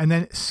 And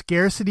then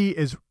scarcity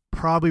is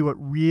probably what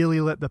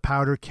really lit the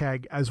powder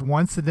keg, as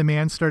once the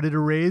demand started to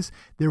raise,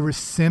 there was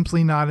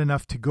simply not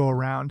enough to go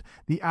around.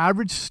 The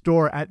average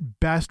store at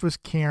best was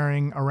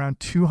carrying around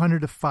 200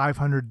 to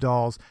 500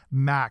 dolls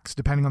max,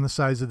 depending on the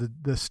size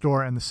of the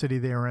store and the city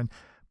they were in.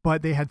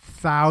 But they had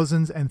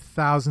thousands and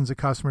thousands of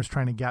customers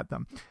trying to get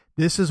them.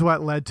 This is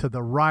what led to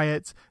the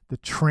riots, the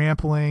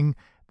trampling,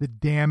 the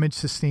damage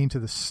sustained to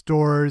the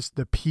stores,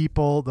 the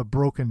people, the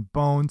broken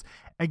bones.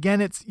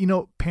 Again, it's, you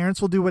know, parents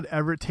will do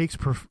whatever it takes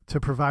to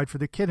provide for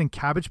their kid, and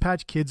Cabbage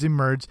Patch Kids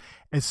emerged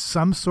as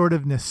some sort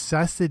of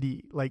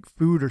necessity like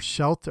food or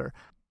shelter.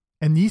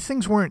 And these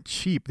things weren't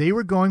cheap. They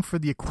were going for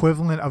the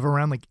equivalent of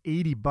around like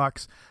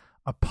 $80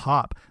 a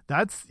pop.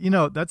 That's, you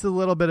know, that's a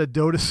little bit of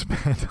dough to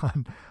spend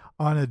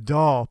on a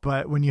doll,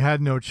 but when you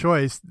had no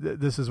choice,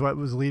 this is what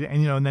was leading.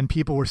 And, you know, and then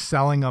people were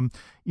selling them,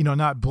 you know,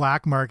 not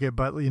black market,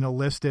 but, you know,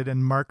 listed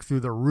and marked through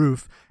the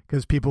roof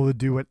because people would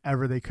do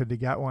whatever they could to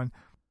get one.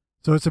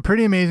 So it's a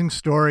pretty amazing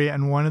story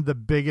and one of the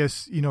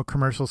biggest, you know,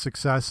 commercial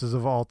successes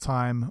of all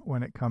time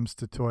when it comes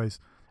to toys.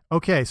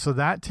 Okay, so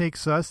that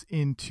takes us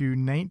into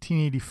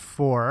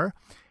 1984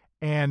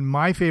 and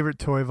my favorite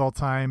toy of all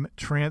time,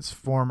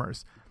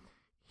 Transformers.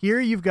 Here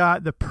you've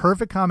got the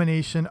perfect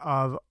combination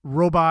of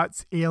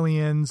robots,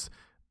 aliens,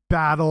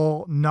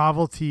 battle,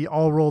 novelty,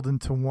 all rolled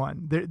into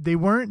one. They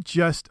weren't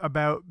just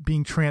about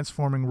being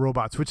transforming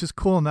robots, which is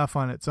cool enough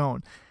on its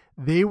own.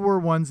 They were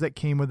ones that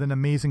came with an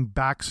amazing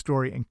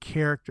backstory and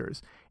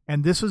characters.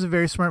 And this was a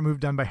very smart move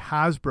done by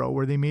Hasbro,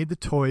 where they made the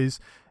toys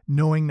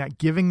knowing that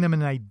giving them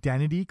an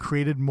identity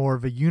created more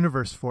of a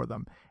universe for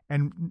them.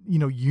 And, you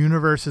know,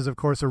 universes, of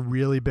course, are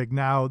really big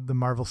now, the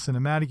Marvel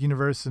Cinematic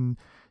Universe and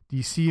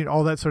DC and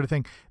all that sort of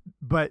thing.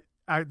 But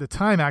at the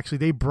time, actually,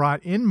 they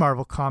brought in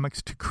Marvel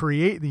Comics to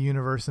create the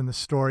universe and the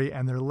story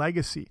and their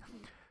legacy.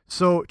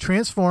 So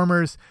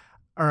Transformers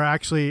are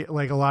actually,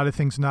 like a lot of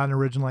things, not an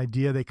original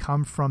idea. They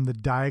come from the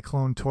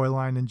Diaclone toy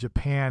line in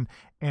Japan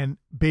and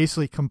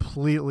basically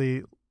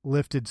completely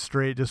lifted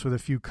straight, just with a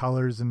few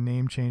colors and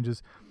name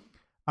changes.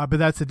 But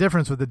that's the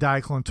difference with the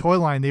Diaclone toy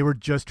line. They were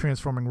just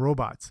transforming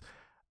robots.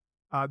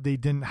 they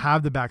didn't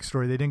have the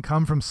backstory. They didn't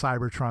come from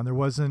Cybertron. There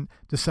wasn't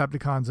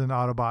Decepticons and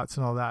Autobots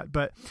and all that.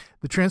 But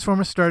the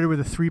Transformers started with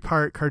a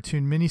 3-part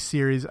cartoon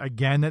miniseries,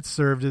 again, that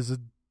served as a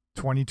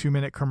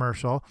 22-minute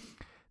commercial.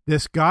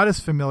 This got us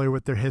familiar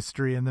with their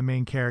history and the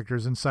main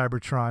characters in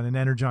Cybertron and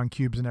Energon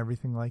cubes and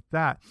everything like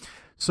that.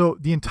 So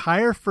the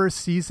entire first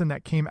season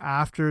that came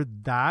after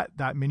that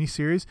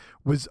miniseries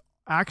was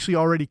actually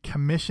already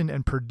commissioned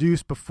and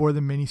produced before the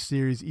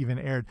miniseries even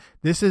aired.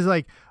 This is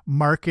like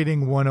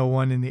marketing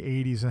 101 in the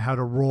 80s and how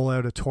to roll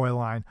out a toy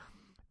line.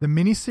 The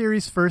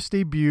miniseries first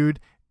debuted,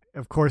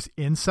 of course,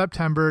 in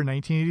September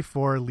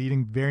 1984,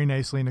 leading very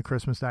nicely into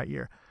Christmas that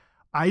year.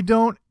 I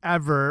don't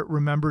ever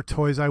remember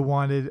toys I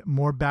wanted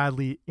more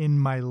badly in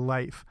my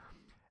life.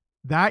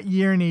 That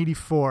year in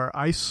 84,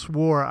 I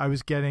swore I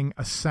was getting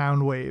a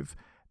Soundwave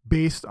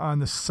based on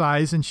the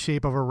size and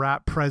shape of a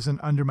wrap present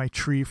under my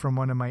tree from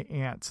one of my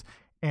aunts,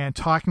 and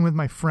talking with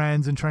my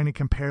friends and trying to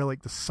compare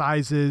like the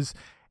sizes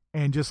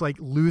and just like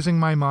losing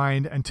my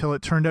mind until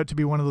it turned out to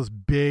be one of those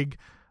big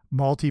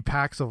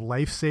multi-packs of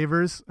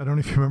Lifesavers. I don't know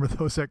if you remember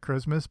those at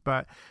Christmas,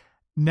 but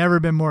never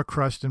been more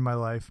crushed in my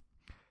life.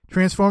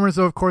 Transformers,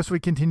 though, of course,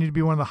 would continue to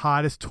be one of the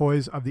hottest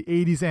toys of the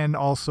 80s and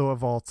also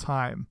of all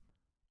time.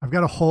 I've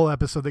got a whole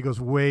episode that goes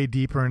way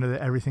deeper into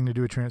everything to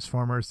do with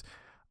Transformers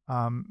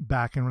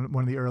back in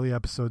one of the early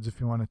episodes if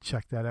you want to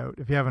check that out,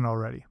 if you haven't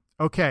already.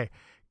 Okay,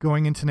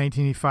 going into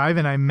 1985,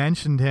 and I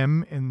mentioned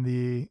him in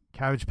the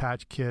Cabbage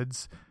Patch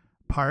Kids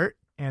part,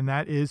 and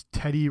that is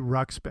Teddy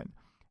Ruxpin.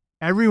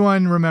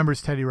 Everyone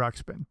remembers Teddy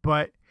Ruxpin,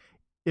 but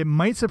it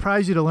might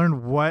surprise you to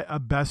learn what a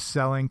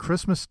best-selling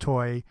Christmas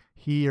toy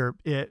he or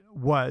it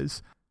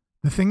was.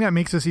 The thing that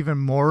makes this even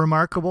more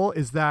remarkable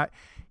is that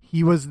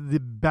he was the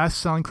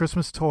best-selling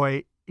Christmas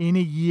toy in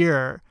a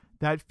year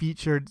that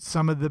featured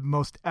some of the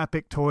most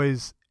epic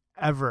toys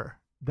ever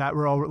that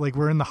were all like,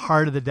 we're in the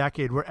heart of the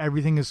decade where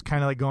everything is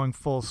kind of like going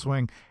full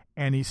swing,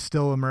 and he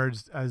still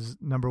emerged as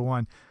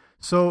 #1.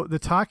 So the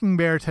Talking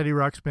Bear, Teddy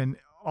Ruxpin,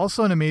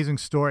 also an amazing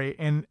story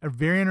and a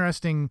very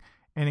interesting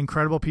and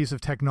incredible piece of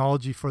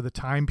technology for the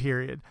time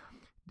period.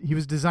 He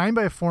was designed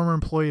by a former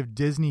employee of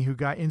Disney who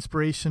got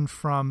inspiration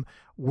from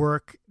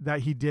work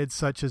that he did,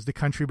 such as the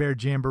Country Bear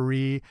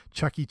Jamboree,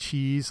 Chuck E.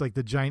 Cheese, like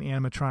the giant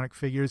animatronic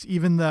figures,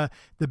 even the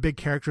big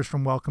characters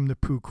from Welcome to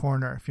Pooh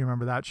Corner, if you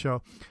remember that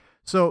show.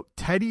 So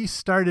Teddy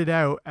started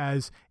out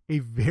as a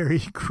very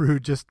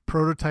crude, just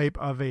prototype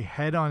of a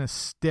head on a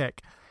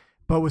stick,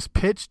 but was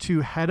pitched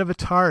to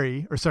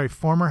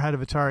former head of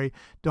Atari,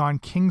 Don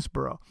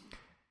Kingsborough.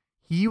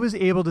 He was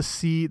able to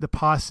see the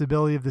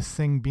possibility of this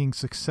thing being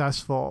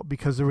successful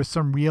because there was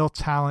some real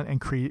talent and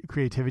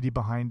creativity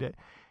behind it.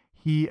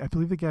 I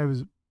believe the guy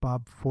was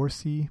Bob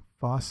Fosse,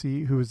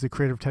 who was the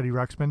creator of Teddy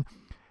Ruxpin.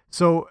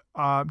 So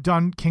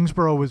Don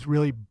Kingsborough was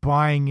really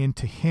buying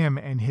into him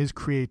and his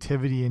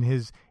creativity and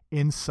his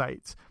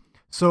insights.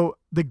 So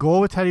the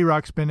goal with Teddy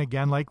Ruxpin,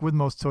 again, like with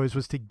most toys,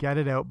 was to get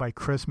it out by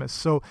Christmas.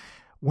 So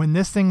when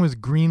this thing was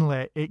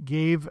greenlit, it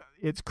gave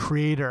its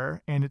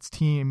creator and his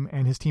team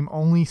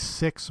only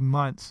 6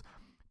 months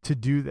to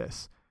do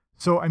this.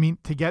 So, I mean,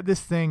 to get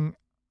this thing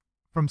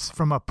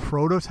from a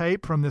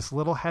prototype, from this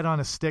little head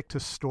on a stick to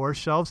store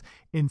shelves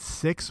in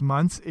 6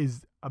 months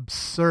is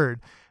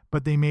absurd,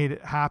 but they made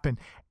it happen.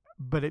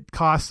 But it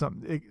cost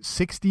them.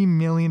 $60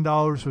 million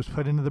was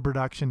put into the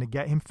production to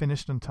get him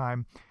finished in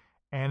time,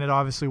 and it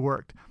obviously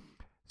worked.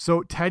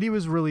 So Teddy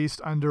was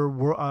released under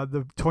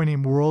the toy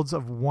name Worlds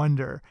of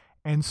Wonder,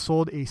 and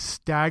sold a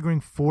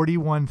staggering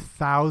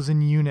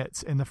 41,000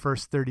 units in the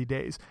first 30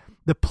 days.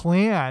 The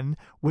plan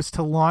was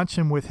to launch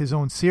him with his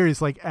own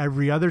series like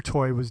every other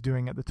toy was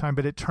doing at the time,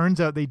 but it turns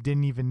out they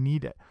didn't even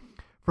need it.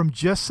 From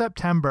just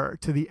September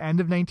to the end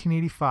of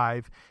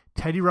 1985,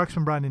 Teddy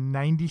Ruxpin brought in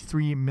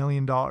 $93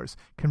 million.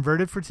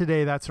 Converted for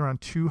today, that's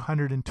around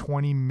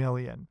 $220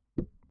 million.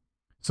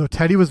 So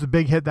Teddy was the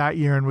big hit that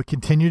year and would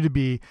continue to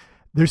be.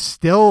 There's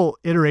still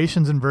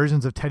iterations and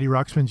versions of Teddy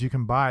Ruxpins you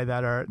can buy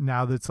that are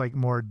now that's like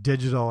more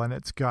digital, and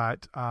it's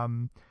got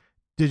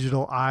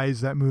digital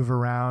eyes that move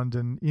around,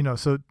 and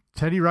so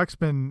Teddy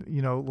Ruxpin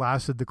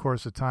lasted the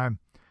course of time.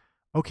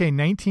 Okay,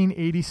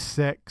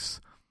 1986,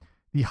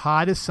 the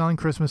hottest selling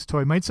Christmas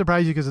toy might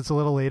surprise you because it's a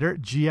little later.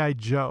 G.I.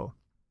 Joe.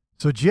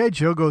 So G.I.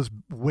 Joe goes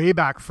way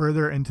back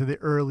further into the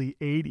early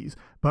 80s,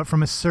 but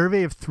from a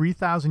survey of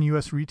 3,000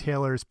 U.S.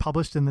 retailers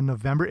published in the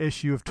November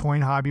issue of Toy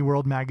and Hobby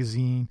World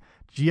magazine,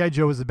 G.I.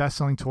 Joe was the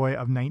best-selling toy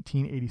of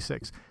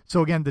 1986.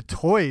 So again,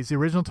 the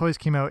original toys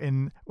came out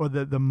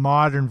the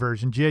modern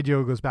version. G.I.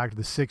 Joe goes back to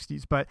the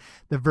 60s, but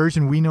the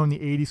version we know in the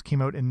 80s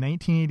came out in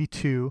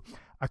 1982,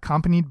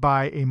 accompanied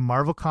by a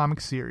Marvel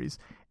Comics series,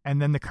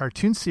 and then the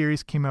cartoon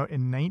series came out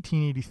in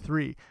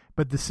 1983.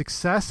 But the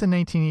success in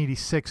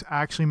 1986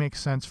 actually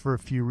makes sense for a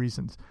few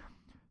reasons.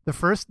 The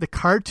first, the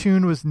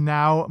cartoon was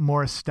now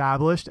more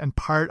established and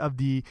part of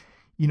the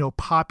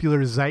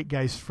popular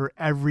zeitgeist for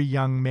every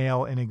young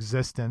male in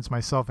existence,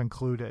 myself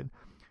included.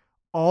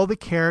 All the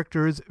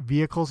characters,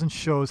 vehicles, and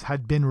shows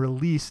had been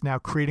released, now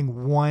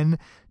creating one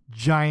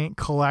giant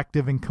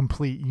collective and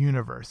complete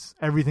universe.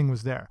 Everything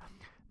was there.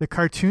 The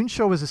cartoon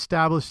show was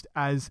established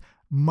as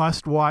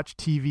must-watch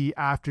TV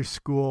after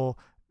school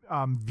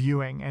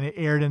viewing, and it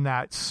aired in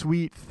that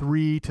sweet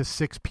 3 to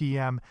 6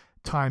 p.m.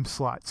 time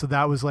slot. So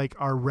that was like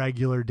our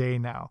regular day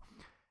now.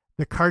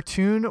 The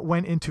cartoon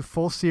went into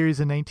full series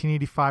in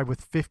 1985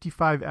 with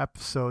 55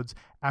 episodes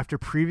after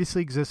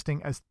previously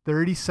existing as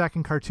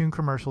 30-second cartoon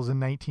commercials in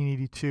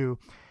 1982,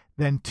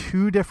 then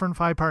 2 different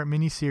 5-part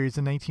miniseries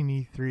in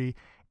 1983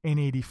 and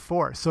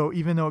 84. So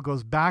even though it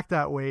goes back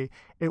that way,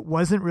 it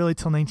wasn't really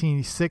till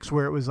 1986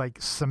 where it was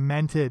like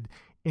cemented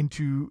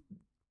into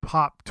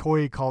pop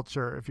toy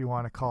culture, if you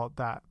want to call it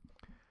that.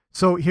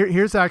 So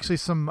here's actually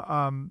some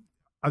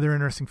other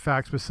interesting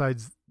facts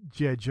besides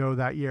G.I. Joe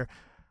that year.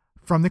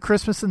 From the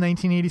Christmas of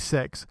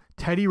 1986,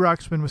 Teddy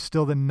Ruxpin was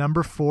still the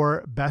number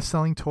 4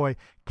 best-selling toy.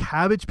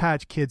 Cabbage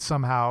Patch Kids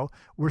somehow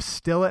were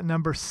still at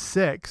number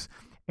 6.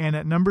 And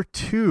at number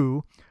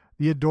 2,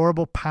 the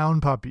adorable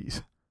Pound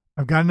Puppies.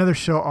 I've got another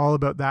show all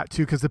about that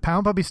too, because the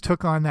Pound Puppies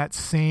took on that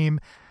same,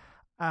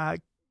 I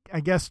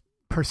guess,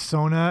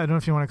 persona, I don't know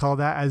if you want to call it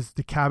that, as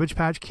the Cabbage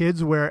Patch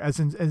Kids, where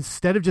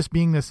instead of just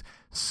being this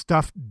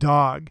stuffed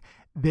dog,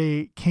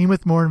 they came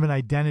with more of an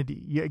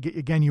identity.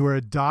 You were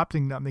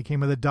adopting them. They came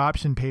with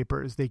adoption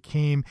papers. They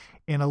came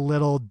in a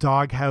little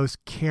doghouse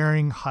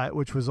caring hut,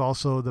 which was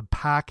also the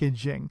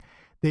packaging.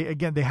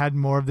 They had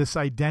more of this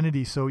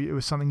identity, so it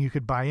was something you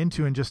could buy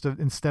into, and just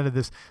instead of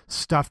this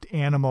stuffed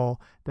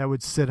animal that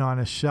would sit on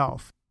a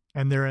shelf.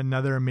 And they're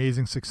another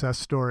amazing success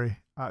story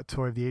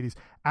toy of the 80s.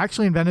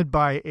 Actually invented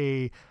by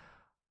a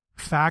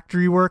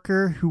factory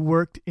worker who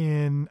worked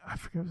in, I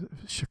forget,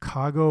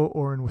 Chicago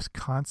or in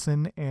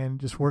Wisconsin, and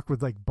just worked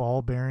with like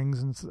ball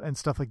bearings and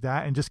stuff like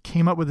that, and just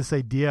came up with this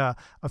idea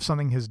of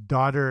something his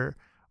daughter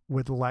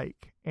would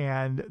like.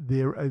 And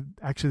the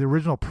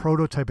original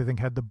prototype, I think,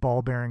 had the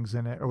ball bearings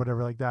in it or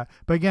whatever like that.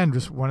 But again,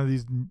 just one of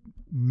these $1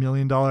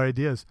 million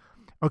ideas.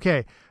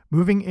 Okay,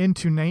 moving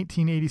into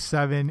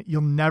 1987,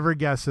 you'll never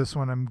guess this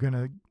one, I'm going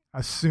to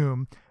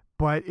assume,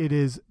 but it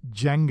is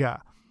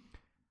Jenga.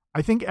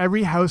 I think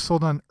every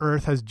household on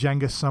Earth has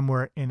Jenga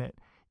somewhere in it.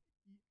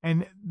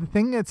 And the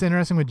thing that's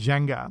interesting with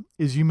Jenga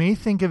is you may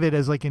think of it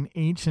as like an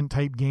ancient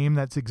type game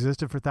that's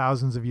existed for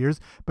thousands of years,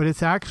 but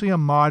it's actually a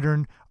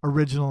modern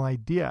original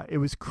idea. It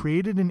was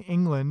created in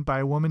England by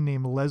a woman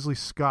named Leslie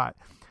Scott.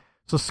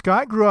 So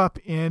Scott grew up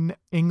in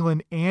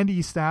England and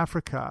East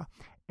Africa,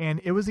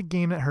 and it was a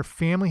game that her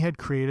family had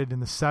created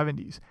in the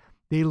 70s.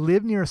 They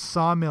lived near a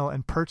sawmill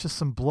and purchased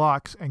some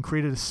blocks and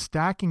created a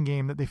stacking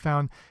game that they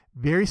found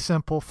very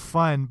simple,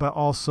 fun, but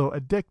also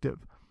addictive.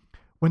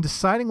 When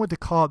deciding what to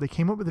call it, they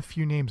came up with a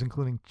few names,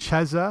 including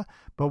Cheza,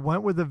 but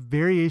went with a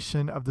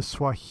variation of the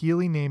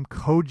Swahili name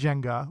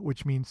Ko-Jenga,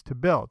 which means to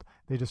build.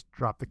 They just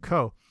dropped the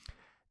Ko.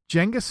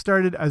 Jenga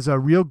started as a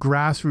real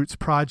grassroots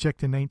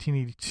project in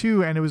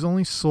 1982, and it was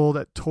only sold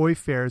at toy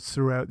fairs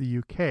throughout the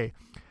UK.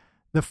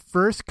 The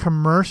first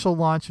commercial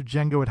launch of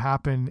Jenga would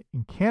happen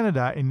in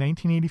Canada in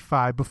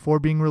 1985 before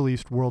being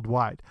released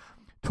worldwide.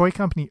 Toy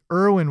company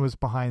Irwin was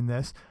behind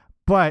this,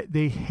 but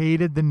they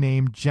hated the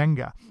name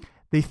Jenga.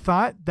 They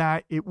thought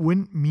that it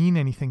wouldn't mean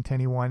anything to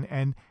anyone,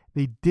 and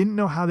they didn't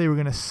know how they were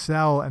going to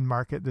sell and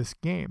market this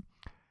game.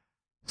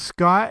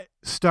 Scott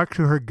stuck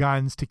to her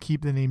guns to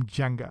keep the name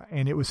Jenga,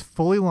 and it was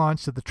fully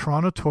launched at the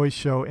Toronto Toy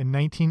Show in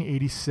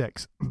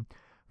 1986.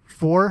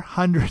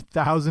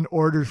 400,000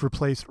 orders were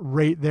placed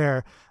right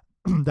there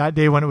that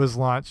day when it was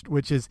launched,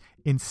 which is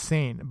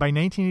insane. By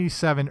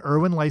 1987,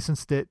 Irwin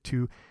licensed it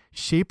to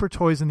Shaper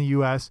Toys in the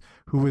U.S.,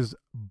 who was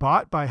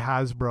bought by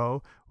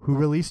Hasbro, who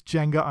released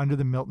Jenga under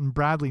the Milton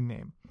Bradley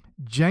name.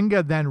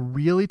 Jenga then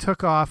really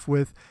took off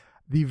with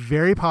the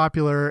very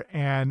popular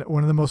and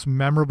one of the most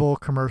memorable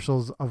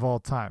commercials of all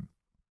time.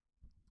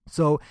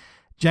 So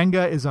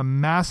Jenga is a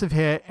massive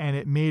hit, and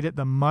it made it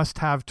the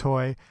must-have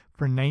toy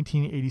for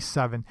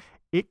 1987.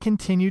 It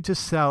continued to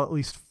sell at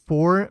least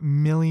 4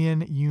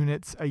 million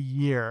units a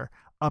year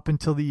up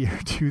until the year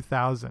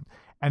 2000.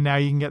 And now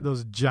you can get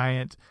those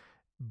giant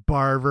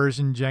bar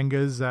version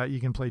Jengas that you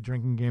can play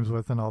drinking games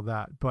with and all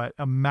that. But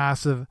a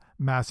massive,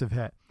 massive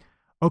hit.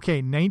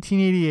 Okay,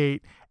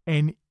 1988,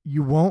 and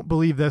you won't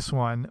believe this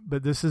one,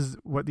 but this is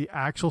what the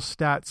actual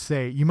stats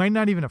say. You might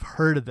not even have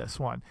heard of this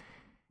one.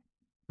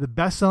 The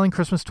best-selling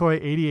Christmas toy,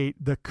 88,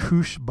 the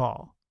Koosh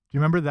ball. Do you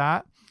remember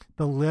that?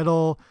 The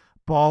little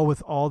ball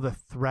with all the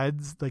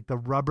threads, like the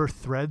rubber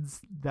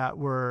threads that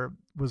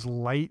was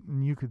light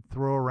and you could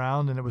throw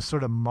around, and it was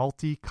sort of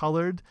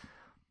multicolored.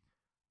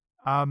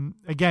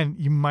 Again,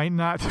 you might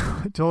not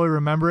totally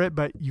remember it,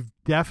 but you've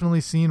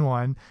definitely seen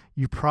one.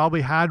 You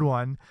probably had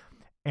one,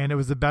 and it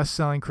was the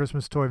best-selling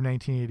Christmas toy of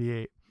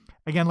 1988.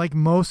 Again, like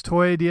most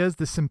toy ideas,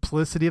 the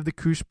simplicity of the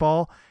Koosh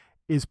ball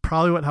is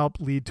probably what helped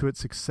lead to its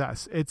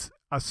success. It's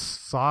a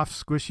soft,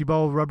 squishy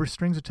ball with rubber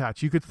strings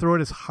attached. You could throw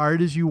it as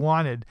hard as you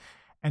wanted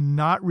and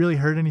not really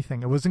hurt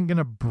anything. It wasn't going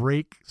to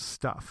break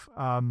stuff.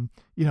 It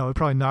would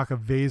probably knock a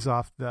vase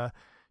off the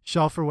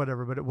shelf or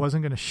whatever, but it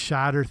wasn't going to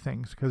shatter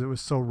things because it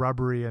was so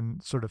rubbery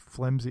and sort of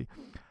flimsy.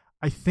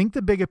 I think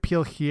the big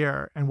appeal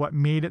here and what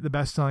made it the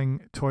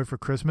best-selling toy for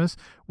Christmas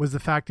was the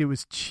fact it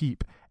was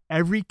cheap.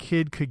 Every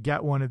kid could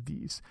get one of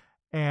these.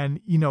 And,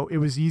 you know, it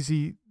was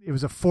easy. It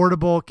was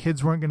affordable.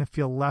 Kids weren't going to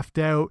feel left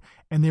out,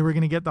 and they were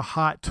going to get the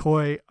hot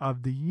toy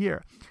of the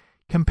year.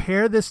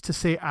 Compare this to,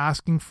 say,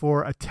 asking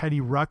for a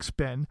Teddy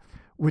Ruxpin,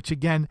 which,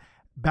 again,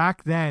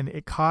 back then,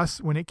 it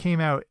cost, when it came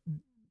out,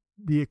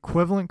 the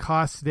equivalent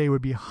cost today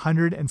would be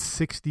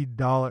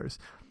 $160.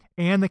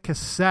 And the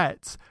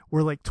cassettes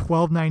were like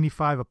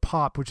 $12.95 a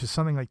pop, which is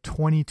something like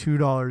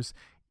 $22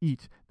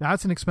 each.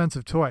 That's an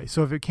expensive toy.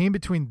 So if it came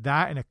between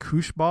that and a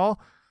Koosh ball,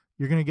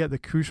 you're going to get the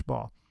Koosh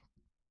ball.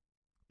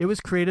 It was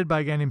created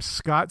by a guy named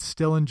Scott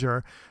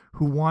Stillinger,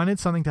 who wanted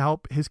something to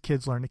help his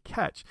kids learn to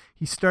catch.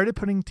 He started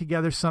putting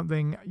together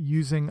something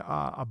using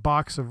a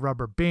box of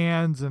rubber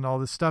bands and all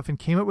this stuff, and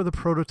came up with a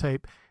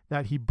prototype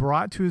that he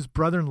brought to his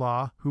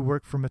brother-in-law, who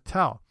worked for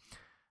Mattel.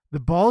 The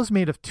ball is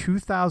made of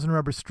 2,000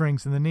 rubber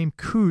strings, and the name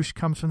Koosh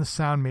comes from the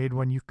sound made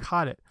when you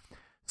caught it.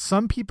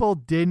 Some people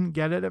didn't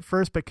get it at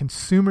first, but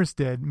consumers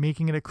did,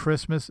 making it a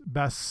Christmas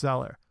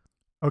bestseller.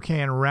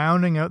 Okay, and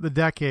rounding out the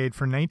decade,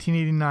 for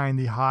 1989,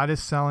 the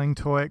hottest selling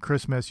toy at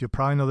Christmas, you'll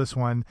probably know this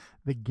one,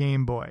 the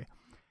Game Boy.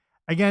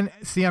 Again,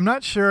 see, I'm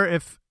not sure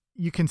if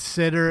you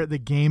consider the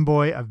Game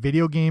Boy a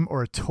video game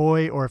or a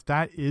toy, or if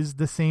that is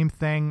the same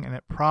thing, and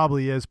it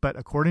probably is, but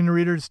according to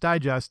Reader's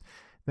Digest,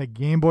 the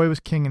Game Boy was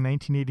king in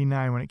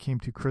 1989 when it came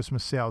to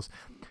Christmas sales.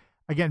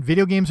 Again,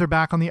 video games are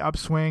back on the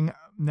upswing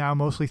now,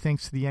 mostly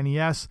thanks to the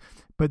NES,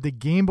 but the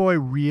Game Boy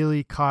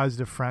really caused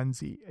a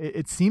frenzy.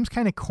 It seems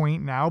kind of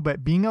quaint now,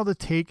 but being able to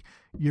take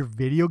your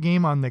video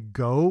game on the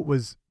go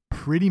was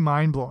pretty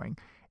mind-blowing.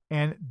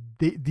 And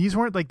these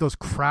weren't like those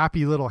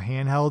crappy little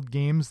handheld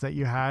games that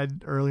you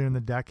had earlier in the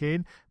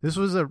decade. This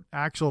was an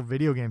actual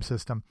video game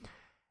system.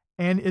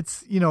 And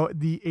it's, you know,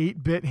 the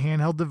 8-bit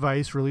handheld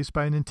device released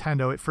by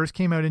Nintendo. It first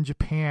came out in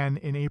Japan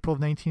in April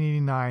of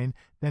 1989,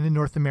 then in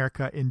North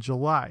America in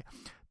July.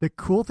 The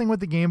cool thing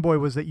with the Game Boy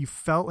was that you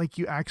felt like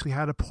you actually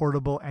had a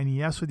portable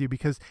NES with you,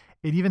 because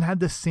it even had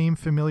the same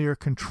familiar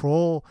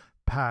control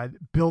pad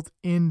built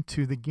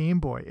into the Game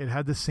Boy. It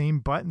had the same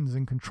buttons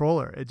and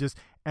controller. It just,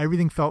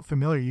 everything felt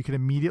familiar. You could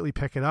immediately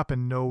pick it up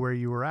and know where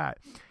you were at.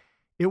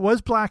 It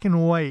was black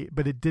and white,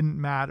 but it didn't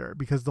matter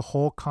because the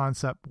whole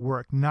concept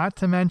worked. Not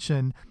to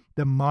mention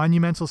the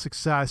monumental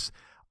success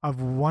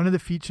of one of the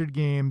featured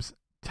games,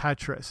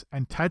 Tetris.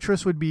 And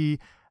Tetris would be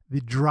the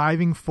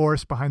driving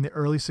force behind the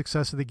early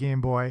success of the Game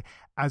Boy,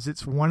 as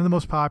it's one of the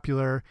most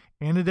popular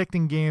and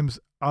addicting games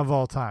of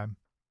all time.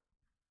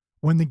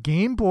 When the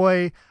Game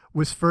Boy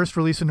was first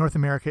released in North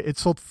America, it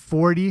sold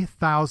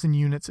 40,000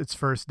 units its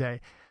first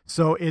day.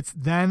 So it's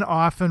then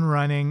off and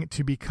running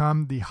to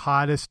become the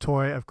hottest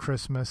toy of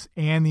Christmas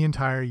and the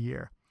entire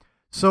year.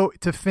 So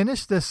to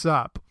finish this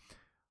up,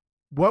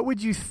 what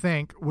would you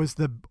think was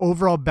the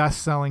overall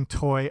best-selling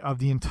toy of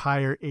the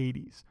entire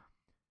 80s?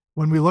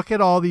 When we look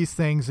at all these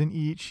things in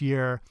each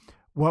year,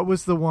 what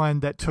was the one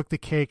that took the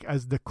cake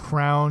as the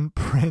crown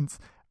prince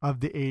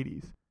of the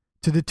 80s?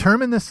 To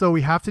determine this, though,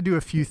 we have to do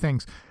a few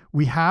things.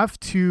 We have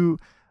to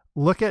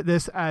look at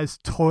this as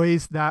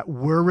toys that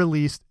were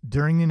released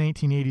during the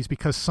 1980s,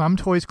 because some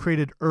toys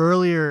created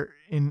earlier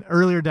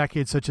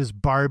decades, such as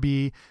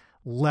Barbie,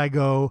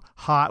 Lego,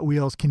 Hot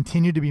Wheels,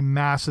 continued to be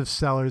massive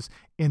sellers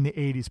in the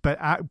 80s.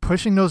 But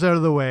pushing those out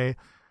of the way,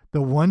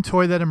 the one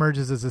toy that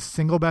emerges as a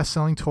single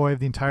best-selling toy of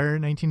the entire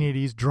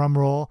 1980s, drum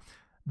roll,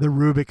 the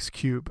Rubik's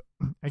Cube.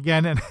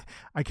 Again, and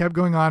I kept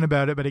going on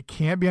about it, but it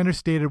can't be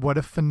understated what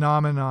a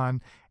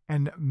phenomenon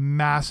and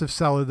massive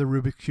seller the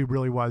Rubik's Cube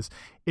really was.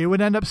 It would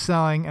end up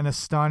selling an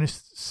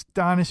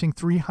astonishing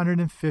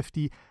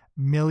 350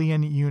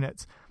 million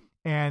units.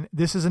 And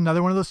this is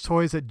another one of those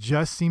toys that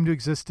just seem to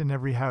exist in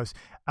every house.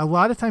 A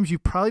lot of times you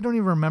probably don't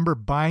even remember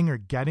buying or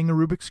getting a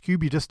Rubik's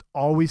Cube. You just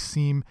always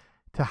seem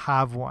to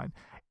have one.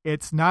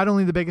 It's not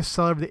only the biggest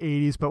seller of the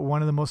 80s, but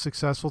one of the most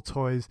successful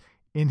toys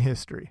in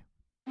history.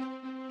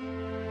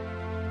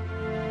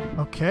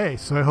 Okay,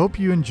 so I hope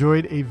you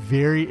enjoyed a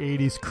very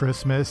 80s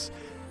Christmas.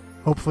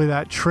 Hopefully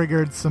that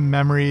triggered some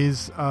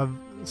memories of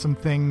some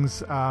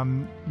things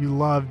you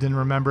loved and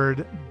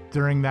remembered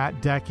during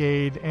that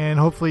decade. And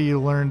hopefully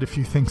you learned a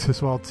few things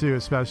as well, too,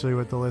 especially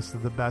with the list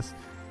of the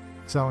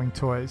best-selling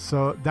toys.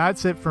 So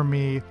that's it for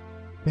me.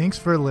 Thanks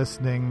for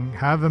listening.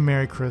 Have a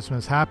Merry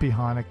Christmas, Happy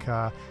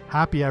Hanukkah,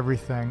 Happy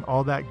everything,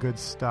 all that good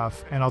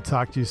stuff. And I'll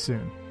talk to you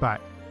soon. Bye.